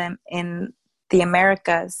racism in the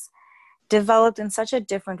Americas developed in such a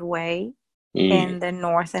different way Mm. in the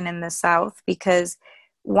North and in the South, because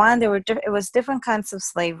one, it was different kinds of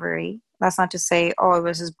slavery. That's not to say, oh, it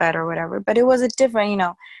was just better or whatever, but it was a different,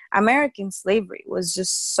 American slavery was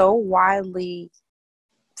just so wildly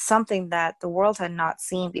something that the world had not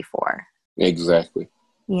seen before. Exactly.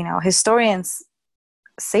 Historians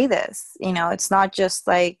say this, it's not just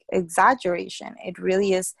like exaggeration. It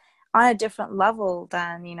really is on a different level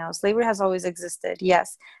than, slavery has always existed,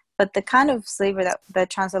 yes, but the kind of slavery that the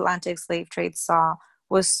transatlantic slave trade saw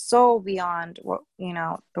was so beyond what,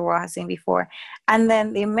 the world has seen before. And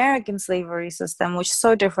then the American slavery system, which is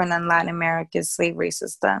so different than Latin America's slavery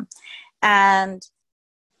system. And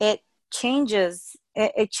it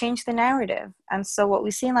it changed the narrative. And so what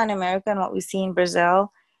we see in Latin America and what we see in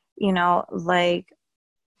Brazil, like,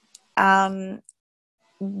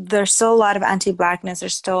 there's still a lot of anti-Blackness.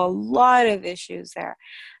 There's still a lot of issues there.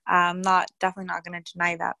 Definitely not going to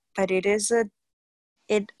deny that, but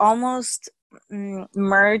it almost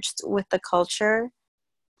merged with the culture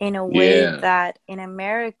in a way Yeah. that in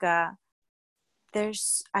America,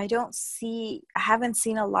 I haven't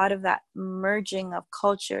seen a lot of that merging of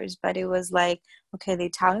cultures, but it was like, okay, the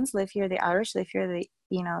Italians live here, the Irish live here,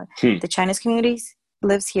 the Chinese communities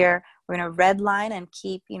lives here. We're going to red line and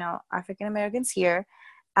keep, African Americans here.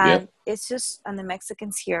 And Yep. it's just, and the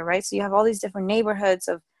Mexicans here, right? So you have all these different neighborhoods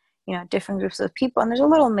of, different groups of people, and there's a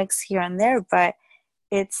little mix here and there, but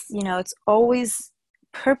it's always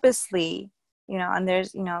purposely, and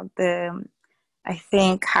there's, I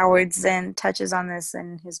think Howard Zinn touches on this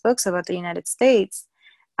in his books about the United States.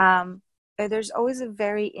 There's always a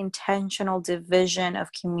very intentional division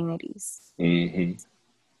of communities. Mm-hmm.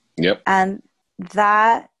 Yep. And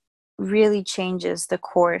that really changes the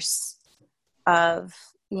course of,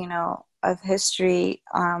 of history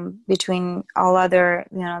between all other,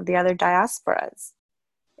 the other diasporas.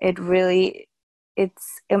 It really,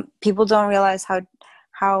 people don't realize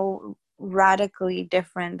how radically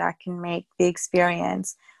different that can make the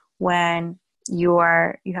experience when you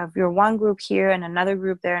have your one group here and another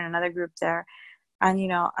group there and another group there. And,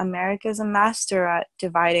 America is a master at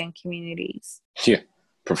dividing communities. Yeah.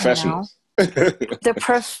 Professionals. The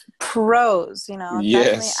pros, definitely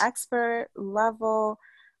Yes. expert level,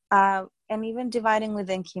 and even dividing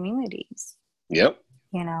within communities. Yep.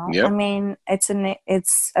 I mean, it's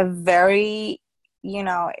a very,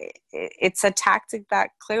 it's a tactic that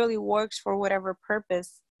clearly works for whatever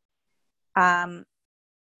purpose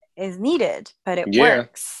is needed, but it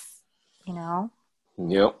works,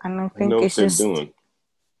 Yep. And I I think know what it's they're just, doing.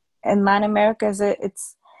 in Latin America,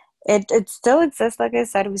 it still exists. Like I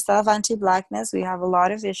said, we still have anti-Blackness. We have a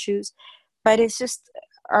lot of issues, but it's just,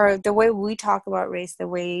 the way we talk about race, the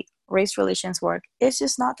way race relations work, it's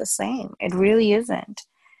just not the same. It really isn't.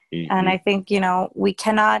 Mm-hmm. And I think, we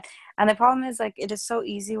cannot, and the problem is, like, it is so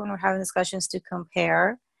easy when we're having discussions to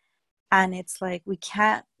compare, and it's like, we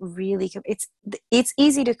can't really, it's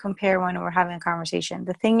easy to compare when we're having a conversation.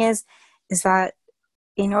 The thing is that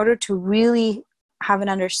in order to really have an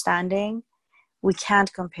understanding, we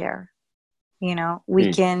can't compare,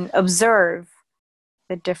 we can observe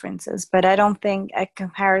the differences, but I don't think a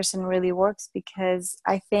comparison really works, because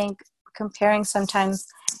I think comparing sometimes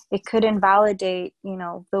it could invalidate,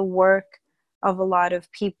 the work of a lot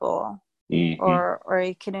of people, or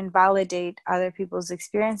it could invalidate other people's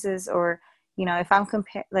experiences, or, if I'm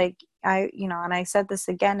like and I said this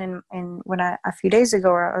again in when a few days ago,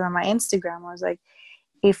 or on my Instagram, I was like,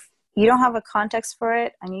 if you don't have a context for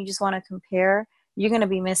it and you just want to compare, you're going to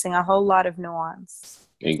be missing a whole lot of nuance.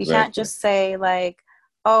 Exactly. You can't just say, like,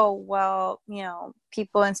 oh, well,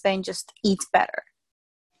 people in Spain just eat better.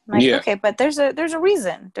 I'm like, okay, but there's a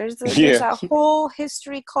reason. There's a whole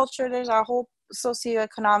history, culture. There's a whole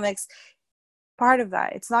socioeconomics part of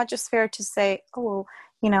that. It's not just fair to say, oh,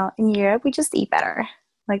 in Europe we just eat better.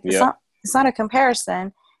 Like, it's not a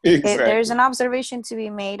comparison. Exactly. There's an observation to be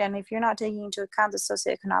made, and if you're not taking into account the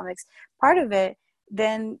socioeconomics part of it,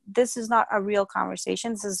 then this is not a real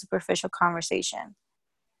conversation. This is a superficial conversation.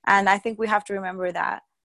 And I think we have to remember that,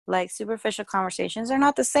 like, superficial conversations are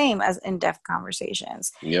not the same as in-depth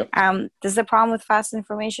conversations. Yep. This is the problem with fast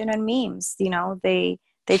information and memes. They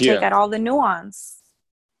take out all the nuance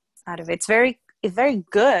out of it. It's very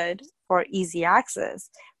good for easy access,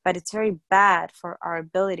 but it's very bad for our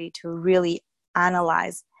ability to really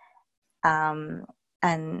analyze and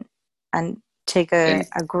take a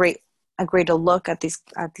greater look at these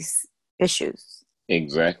issues.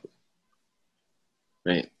 Exactly.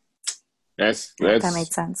 Man, that's that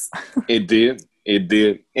made sense. It did,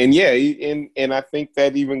 and and I think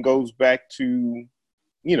that even goes back to,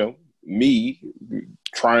 me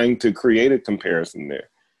trying to create a comparison there.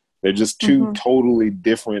 They're just two totally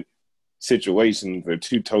different situations. They're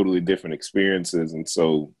two totally different experiences, and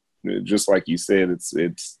so, just like you said, it's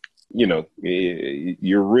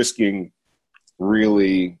you're risking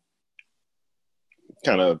really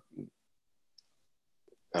kind of,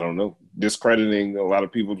 I don't know, discrediting a lot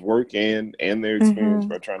of people's work and their experience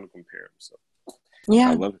by trying to compare them. So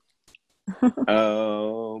I love it.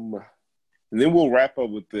 And then we'll wrap up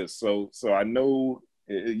with this. So I know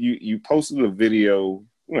you posted a video.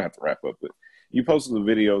 We don't have to wrap up, but you posted a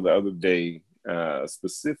video the other day,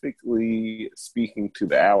 specifically speaking to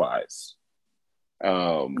the allies.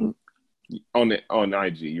 On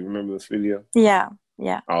IG. You remember this video? Yeah.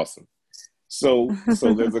 Awesome. So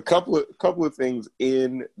there's a couple of things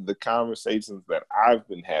in the conversations that I've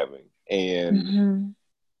been having, and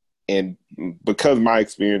because my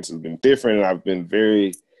experience has been different, I've been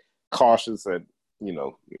very cautious at,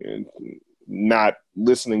 not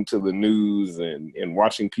listening to the news and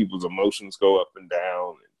watching people's emotions go up and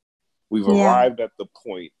down. We've arrived at the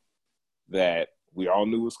point that we all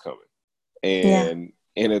knew was coming,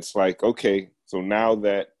 and it's like, okay, So now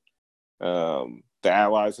that the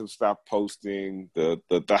allies have stopped posting, the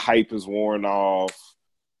hype is worn off.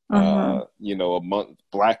 Among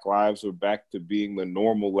Black lives are back to being the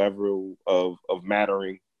normal level of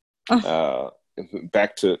mattering.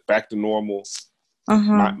 Back to normal.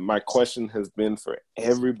 My question has been for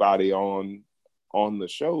everybody on the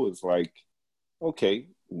show is like, okay,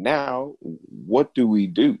 now what do we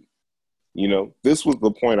do? This was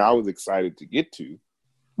the point I was excited to get to,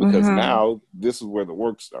 because now this is where the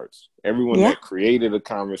work starts. Everyone that created a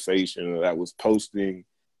conversation, that was posting,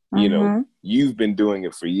 you've been doing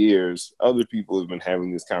it for years. Other people have been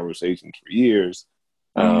having these conversations for years.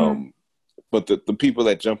 But the people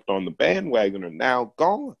that jumped on the bandwagon are now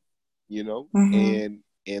gone, and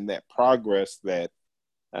that progress that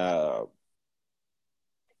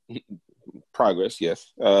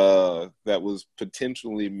that was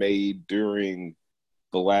potentially made during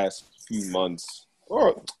the last few months,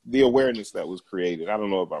 or the awareness that was created. I don't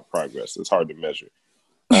know about progress. It's hard to measure.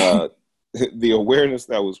 The awareness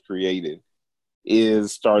that was created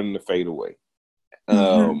is starting to fade away.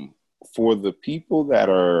 For the people that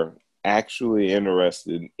are actually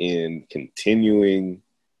interested in continuing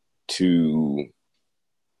to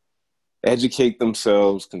educate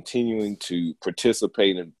themselves, continuing to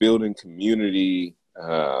participate in building community,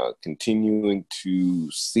 continuing to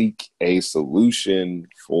seek a solution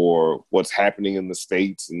for what's happening in the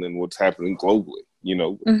States and then what's happening globally,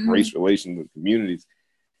 race relations and communities.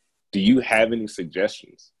 Do you have any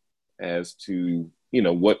suggestions as to,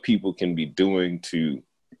 what people can be doing to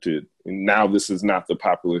now this is not the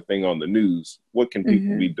popular thing on the news. What can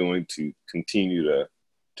people be doing to continue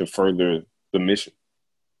to further the mission?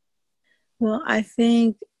 Well, I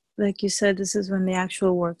think, like you said, this is when the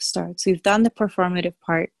actual work starts. We've done the performative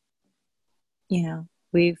part.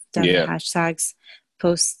 We've done the hashtags,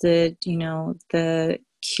 posted, the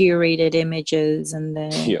curated images and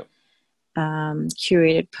the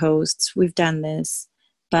curated posts. We've done this.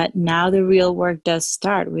 But now the real work does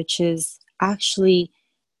start, which is actually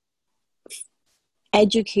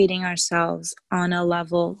educating ourselves on a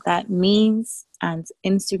level that memes and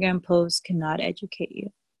Instagram posts cannot educate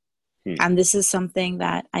you. And this is something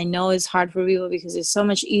that I know is hard for people, because it's so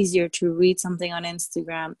much easier to read something on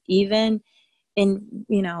Instagram. Even in,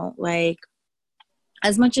 like,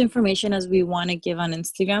 as much information as we want to give on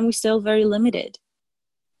Instagram, we're still very limited,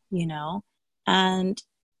 and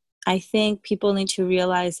I think people need to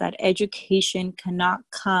realize that education cannot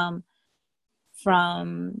come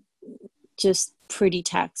from just pretty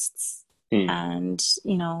texts and,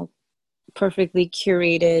 perfectly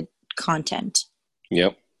curated content.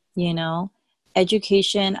 Yep.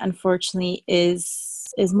 Education, unfortunately,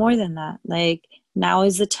 is more than that. Like, now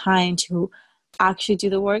is the time to actually do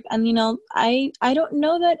the work. And, I don't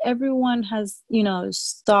know that everyone has,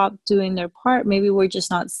 stopped doing their part. Maybe we're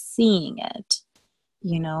just not seeing it.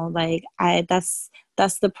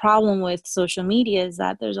 That's the problem with social media, is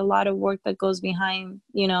that there's a lot of work that goes behind,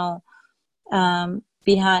 the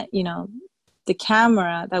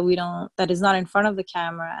camera that is not in front of the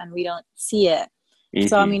camera, and we don't see it.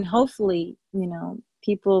 So, I mean, hopefully,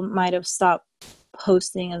 people might have stopped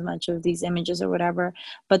posting as much of these images or whatever,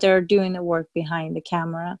 but they're doing the work behind the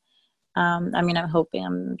camera. I'm hoping.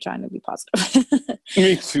 I'm trying to be positive.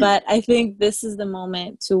 Me too. But I think this is the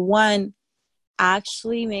moment to, one,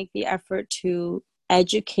 actually make the effort to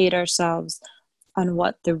educate ourselves on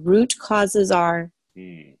what the root causes are,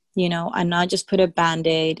 and not just put a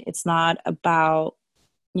Band-Aid. It's not about,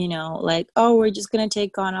 like, oh, we're just going to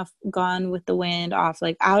take Gone with the Wind off.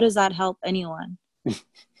 Like, how does that help anyone?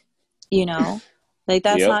 Like,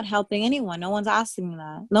 that's not helping anyone. No one's asking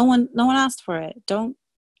that. No one asked for it. Don't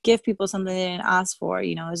give people something they didn't ask for.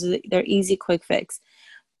 It's their easy, quick fix.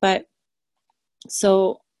 But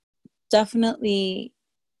so definitely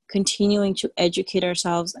continuing to educate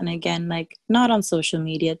ourselves. And again, like, not on social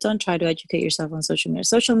media. Don't try to educate yourself on social media.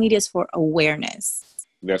 Social media is for awareness.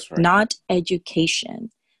 That's right. Not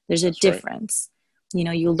education. There's a difference.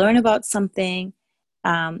 Right. You learn about something,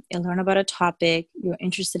 you learn about a topic, you're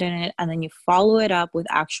interested in it, and then you follow it up with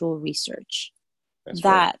actual research. That's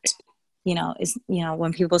that, right. Is,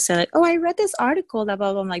 when people say, like, oh, I read this article, that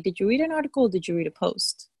blah, blah, I'm like, did you read an article? Or did you read a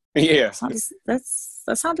post? Yeah.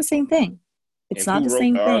 That's not the same thing. It's not the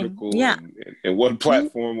same thing. Yeah. And what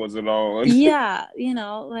platform was it on? Yeah.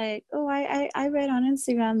 Like, oh, I read on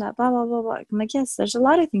Instagram that blah, blah, blah, blah. I'm like, yes, there's a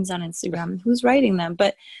lot of things on Instagram. Who's writing them?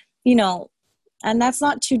 But, and that's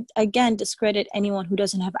not to, again, discredit anyone who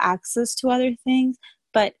doesn't have access to other things,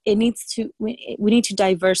 but we need to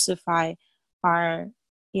diversify our,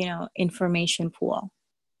 information pool.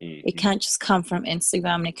 It can't just come from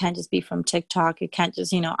Instagram, and it can't just be from TikTok. It can't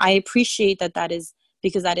just, I appreciate that is,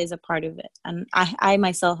 because that is a part of it. And I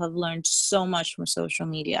myself have learned so much from social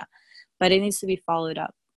media, but it needs to be followed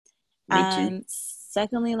up. Me too. And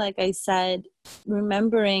secondly, like I said,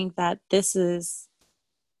 remembering that this is,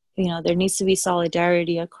 there needs to be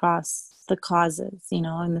solidarity across the causes,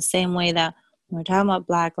 in the same way that we're talking about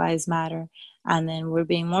Black Lives Matter, and then we're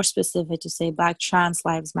being more specific to say Black trans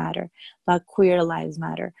lives matter, Black queer lives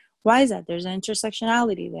matter. Why is that? There's an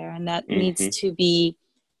intersectionality there, and that needs to be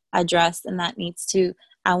addressed, and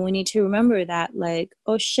we need to remember that, like,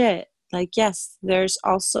 oh shit, like, yes, there's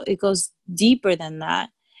also, it goes deeper than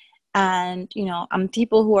that. And,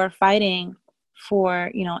 people who are fighting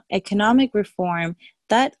for, economic reform,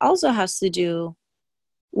 that also has to do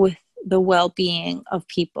with the well-being of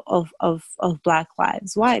people, of Black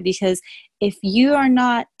lives. Why? Because if you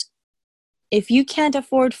can't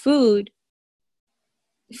afford food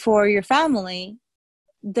for your family,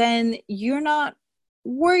 then you're not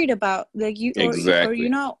worried about, like, or you're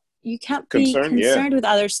not, you can't be concerned with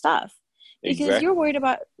other stuff, because you're worried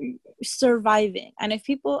about surviving. And if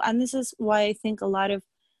people, and this is why I think a lot of,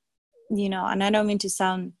 and I don't mean to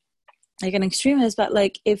sound like an extremist, but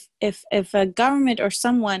like, if a government or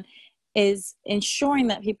someone is ensuring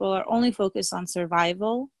that people are only focused on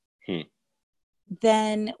survival,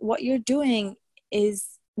 then what you're doing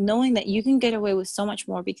is knowing that you can get away with so much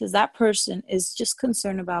more, because that person is just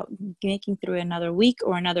concerned about making through another week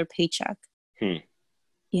or another paycheck.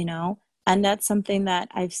 And that's something that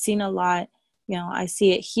I've seen a lot. I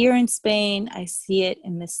see it here in Spain, I see it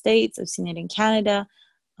in the States, I've seen it in Canada.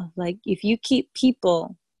 Like, if you keep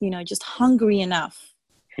people, just hungry enough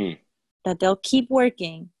that they'll keep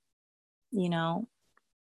working,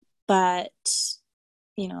 but,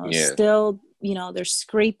 still, they're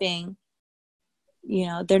scraping,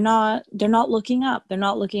 they're not looking up. They're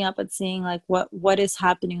not looking up at seeing, like, what is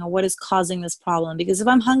happening or what is causing this problem. Because if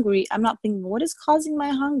I'm hungry, I'm not thinking, what is causing my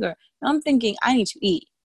hunger? I'm thinking, I need to eat.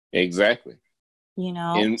 Exactly.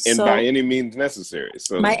 And by any means necessary.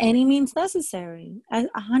 So by any means necessary,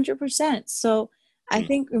 100%. So I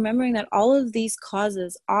think remembering that all of these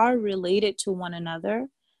causes are related to one another,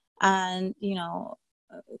 and,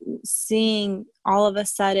 seeing all of a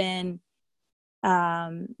sudden,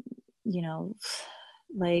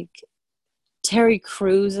 like Terry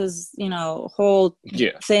Crews's, whole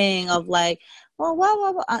thing of like,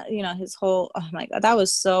 well, his whole, oh my God, that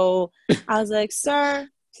was so, I was like, sir,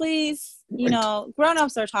 please,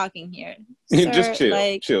 grown-ups are talking here. Sir, just chill,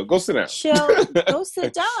 like, go sit down. Go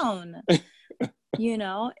sit down.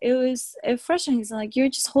 It was frustrating. It's like, you're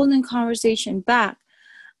just holding conversation back.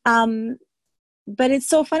 But it's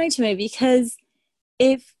so funny to me, because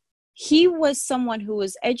if he was someone who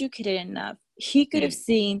was educated enough, he could have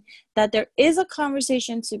seen that there is a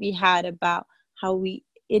conversation to be had about how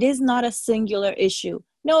it is not a singular issue.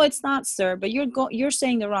 No, it's not, sir, but you're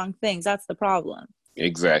saying the wrong things. That's the problem.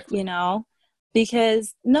 Exactly.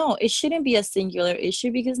 Because no, it shouldn't be a singular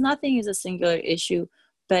issue, because nothing is a singular issue.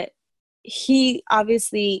 But he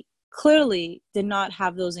obviously clearly did not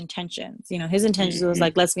have those intentions. His intentions was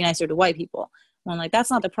like, let's be nicer to white people. Well, I'm like, that's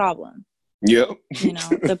not the problem. Yep.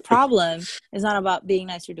 The problem is not about being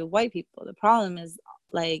nicer to white people. The problem is,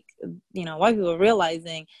 like, white people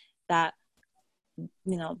realizing that,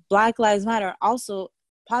 Black Lives Matter also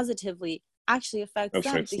positively actually affects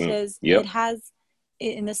them, because it has,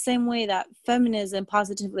 in the same way that feminism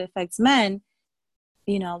positively affects men,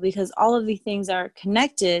 because all of these things are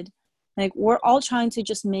connected. Like, we're all trying to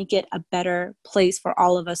just make it a better place for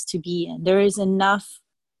all of us to be in. There is enough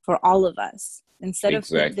for all of us. Instead of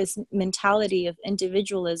this mentality of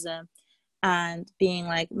individualism and being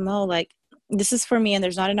like, no, like, this is for me and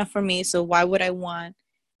there's not enough for me, so why would I want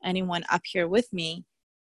anyone up here with me?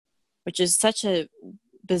 Which is such a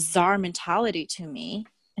bizarre mentality to me.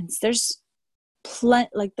 And there's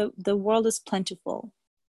like, the world is plentiful.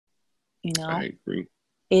 I agree.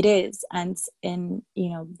 It is. And the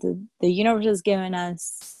universe has given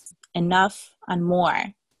us enough and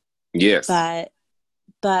more. Yes.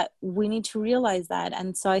 But we need to realize that.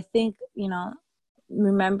 And so I think,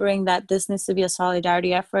 remembering that this needs to be a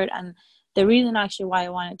solidarity effort. And the reason actually why I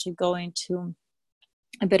wanted to go into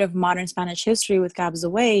a bit of modern Spanish history with Gabs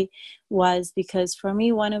Away was because, for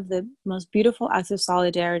me, one of the most beautiful acts of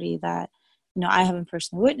solidarity that, I haven't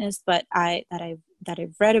personally witnessed, but that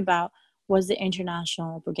I've read about, was the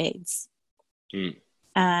International Brigades.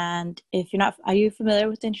 And if you're not, are you familiar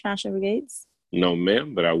with the International Brigades? No,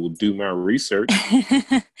 ma'am, but I will do my research.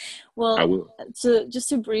 Well, I will. So just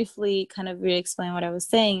to briefly kind of re-explain what I was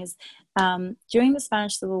saying is, during the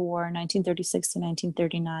Spanish Civil War, 1936 to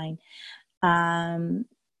 1939,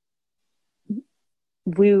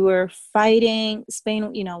 we were fighting,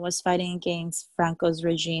 Spain, was fighting against Franco's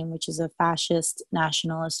regime, which is a fascist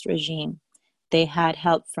nationalist regime. They had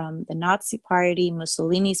help from the Nazi party,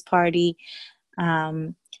 Mussolini's party.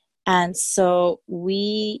 And so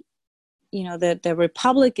we, the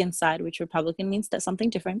Republican side, which Republican means that something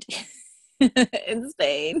different in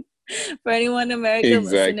Spain. For anyone in America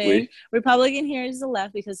listening, Republican here is the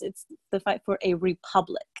left because it's the fight for a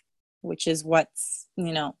republic, which is what's,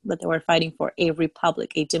 that they were fighting for, a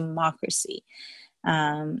republic, a democracy.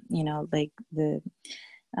 Like the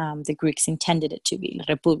Greeks intended it to be,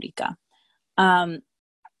 Republica.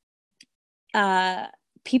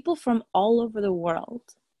 People from all over the world,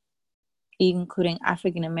 including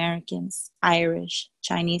African Americans, Irish,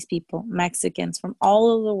 Chinese people, Mexicans from all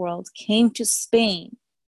over the world, came to Spain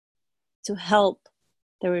to help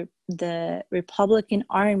the Republican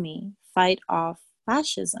Army fight off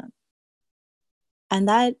fascism. And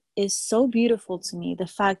that is so beautiful to me, the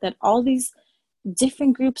fact that all these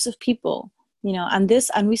different groups of people,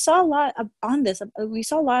 and we saw a lot on this. We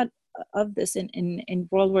saw a lot of this in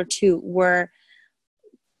World War II, where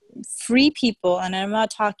free people, and I'm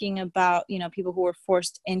not talking about, people who were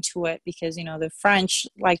forced into it, because, the French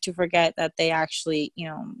like to forget that they actually,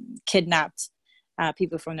 kidnapped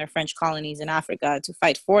people from their French colonies in Africa to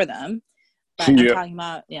fight for them. But I'm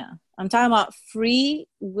talking about free,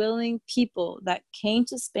 willing people that came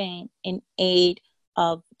to Spain in aid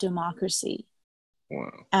of democracy.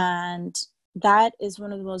 Wow. And that is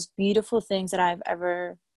one of the most beautiful things that I've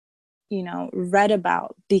ever, read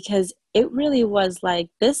about, because it really was like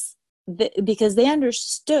this, because they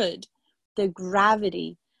understood the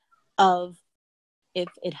gravity of, if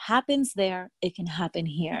it happens there, it can happen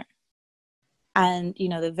here. And,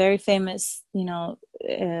 the very famous,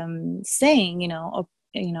 saying,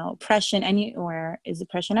 oppression anywhere is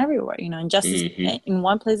oppression everywhere, injustice in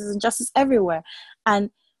one place is injustice everywhere. And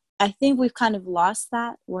I think we've kind of lost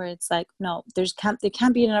that, where it's like, no, there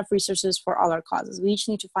can't be enough resources for all our causes. We each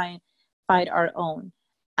need to fight our own.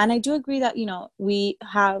 And I do agree that, we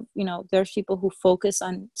have, there's people who focus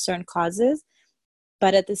on certain causes,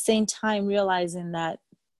 but at the same time realizing that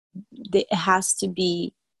it has to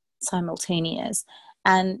be simultaneous.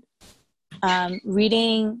 And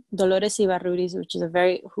reading Dolores Ibarruriz,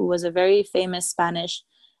 who was a very famous Spanish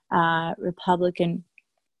Republican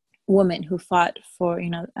woman who fought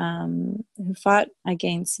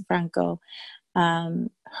against Franco,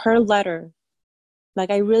 her letter, like,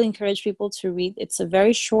 I really encourage people to read. It's a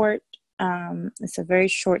very short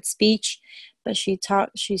speech, but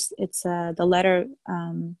it's the letter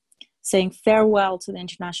saying farewell to the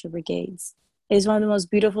international brigades. It is one of the most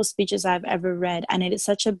beautiful speeches I've ever read, and it is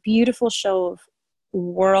such a beautiful show of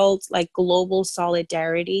world, like, global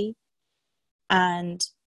solidarity. And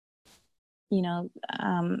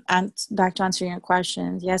and back to answering your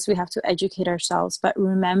questions, yes, we have to educate ourselves, but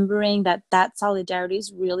remembering that solidarity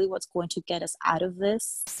is really what's going to get us out of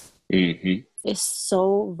this is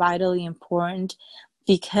so vitally important.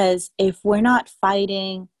 Because if we're not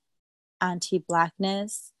fighting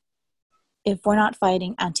anti-Blackness, if we're not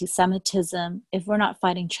fighting anti-Semitism, if we're not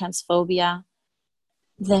fighting transphobia,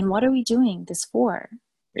 then what are we doing this for?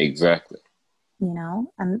 Exactly.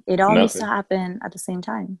 And it all needs to happen at the same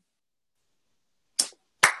time.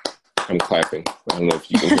 I'm clapping. I don't know if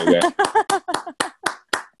you can hear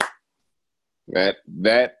that.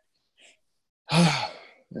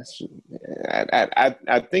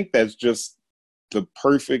 I think that's just the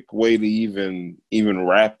perfect way to even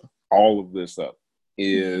wrap all of this up,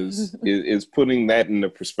 is putting that into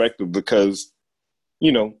perspective, because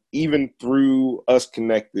even through us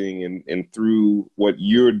connecting and through what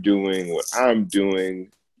you're doing, what I'm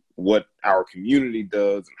doing, what our community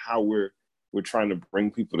does, and how we're trying to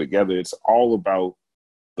bring people together, it's all about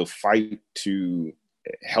the fight to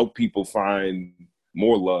help people find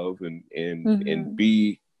more love and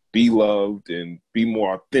be loved and be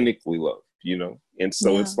more authentically loved, And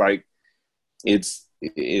so it's like,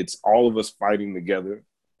 it's all of us fighting together.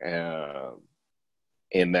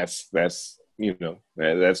 And that's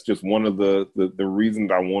just one of the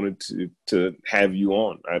reasons I wanted to have you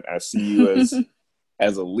on. I see you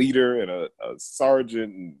as a leader and a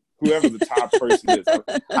sergeant, and whoever the top person is.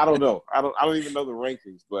 I don't know. I don't even know the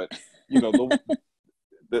rankings, but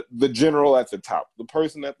the general at the top, the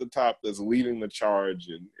person at the top that's leading the charge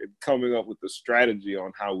and coming up with the strategy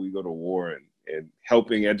on how we go to war, and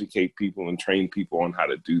helping educate people and train people on how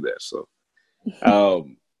to do that. So,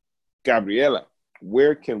 Gabriela,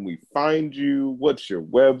 where can we find you? What's your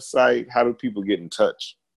website? How do people get in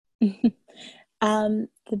touch?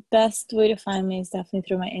 The best way to find me is definitely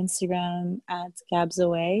through my Instagram at Gabs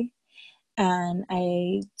Away. And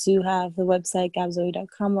I do have the website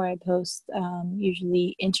gabzoe.com where I post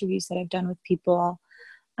usually interviews that I've done with people,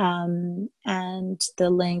 and the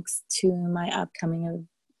links to my upcoming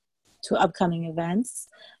events.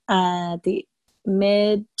 The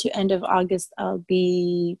mid to end of August, I'll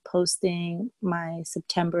be posting my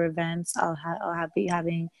September events. I'll be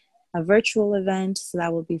having a virtual event, so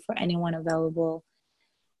that will be for anyone available,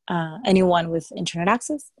 anyone with internet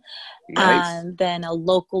access. Nice. And then a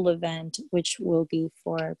local event, which will be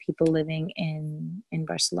for people living in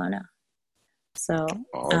Barcelona. So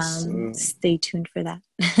Awesome. stay tuned for that.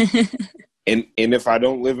 And if I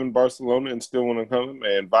don't live in Barcelona and still want to come, am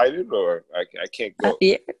I invited or I can't go?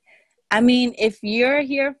 Yeah. I mean, if you're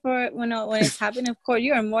here for when it's happening, of course,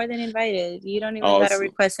 you are more than invited. You don't even got to Awesome.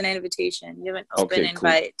 request an invitation. You have an open Okay, cool.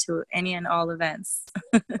 invite to any and all events.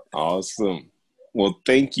 Awesome. Well,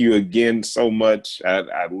 thank you again so much.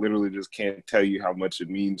 I literally just can't tell you how much it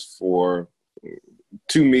means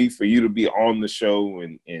to me for you to be on the show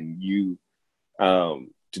and you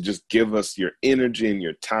to just give us your energy and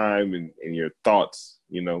your time and your thoughts.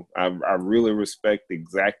 You know, I really respect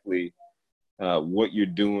exactly what you're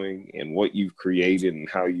doing and what you've created and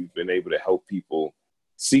how you've been able to help people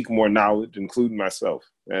seek more knowledge, including myself.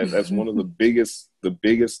 That's one of the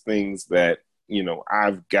biggest things that, you know,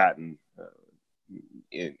 I've gotten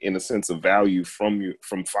in a sense of value from you,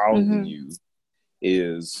 from following you,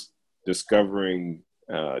 is discovering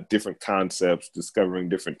different concepts, discovering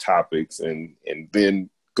different topics, and then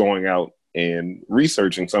going out and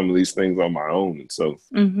researching some of these things on my own. And so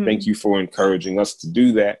thank you for encouraging us to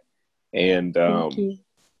do that. And Thank you.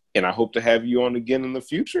 And I hope to have you on again in the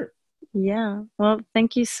future. Yeah. Well,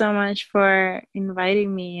 thank you so much for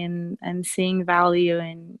inviting me and seeing value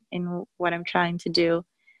in what I'm trying to do.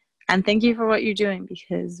 And thank you for what you're doing,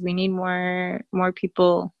 because we need more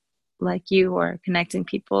people like you who are connecting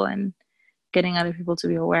people and getting other people to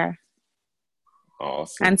be aware.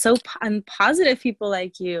 Awesome. And positive people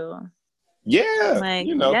like you. Yeah. Like,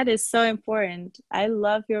 you know, that is so important. I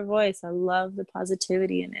love your voice. I love the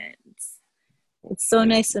positivity in it. It's so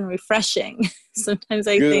nice and refreshing. Sometimes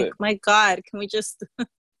I think, my God, can we just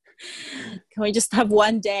have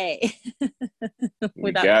one day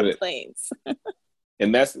without complaints?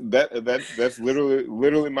 And that's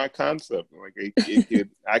literally my concept. Like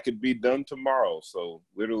I could be done tomorrow. So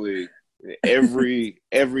literally every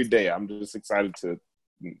day, I'm just excited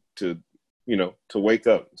to wake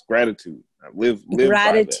up. It's gratitude. I live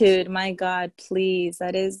Gratitude. by that. My God, please.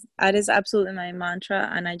 That is absolutely my mantra.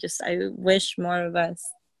 And I wish more of us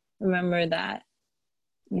remember that.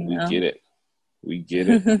 We get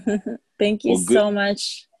it. Thank you so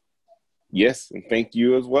much. Yes, and thank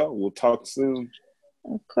you as well. We'll talk soon.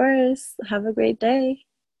 Of course. Have a great day.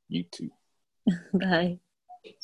 You too. Bye.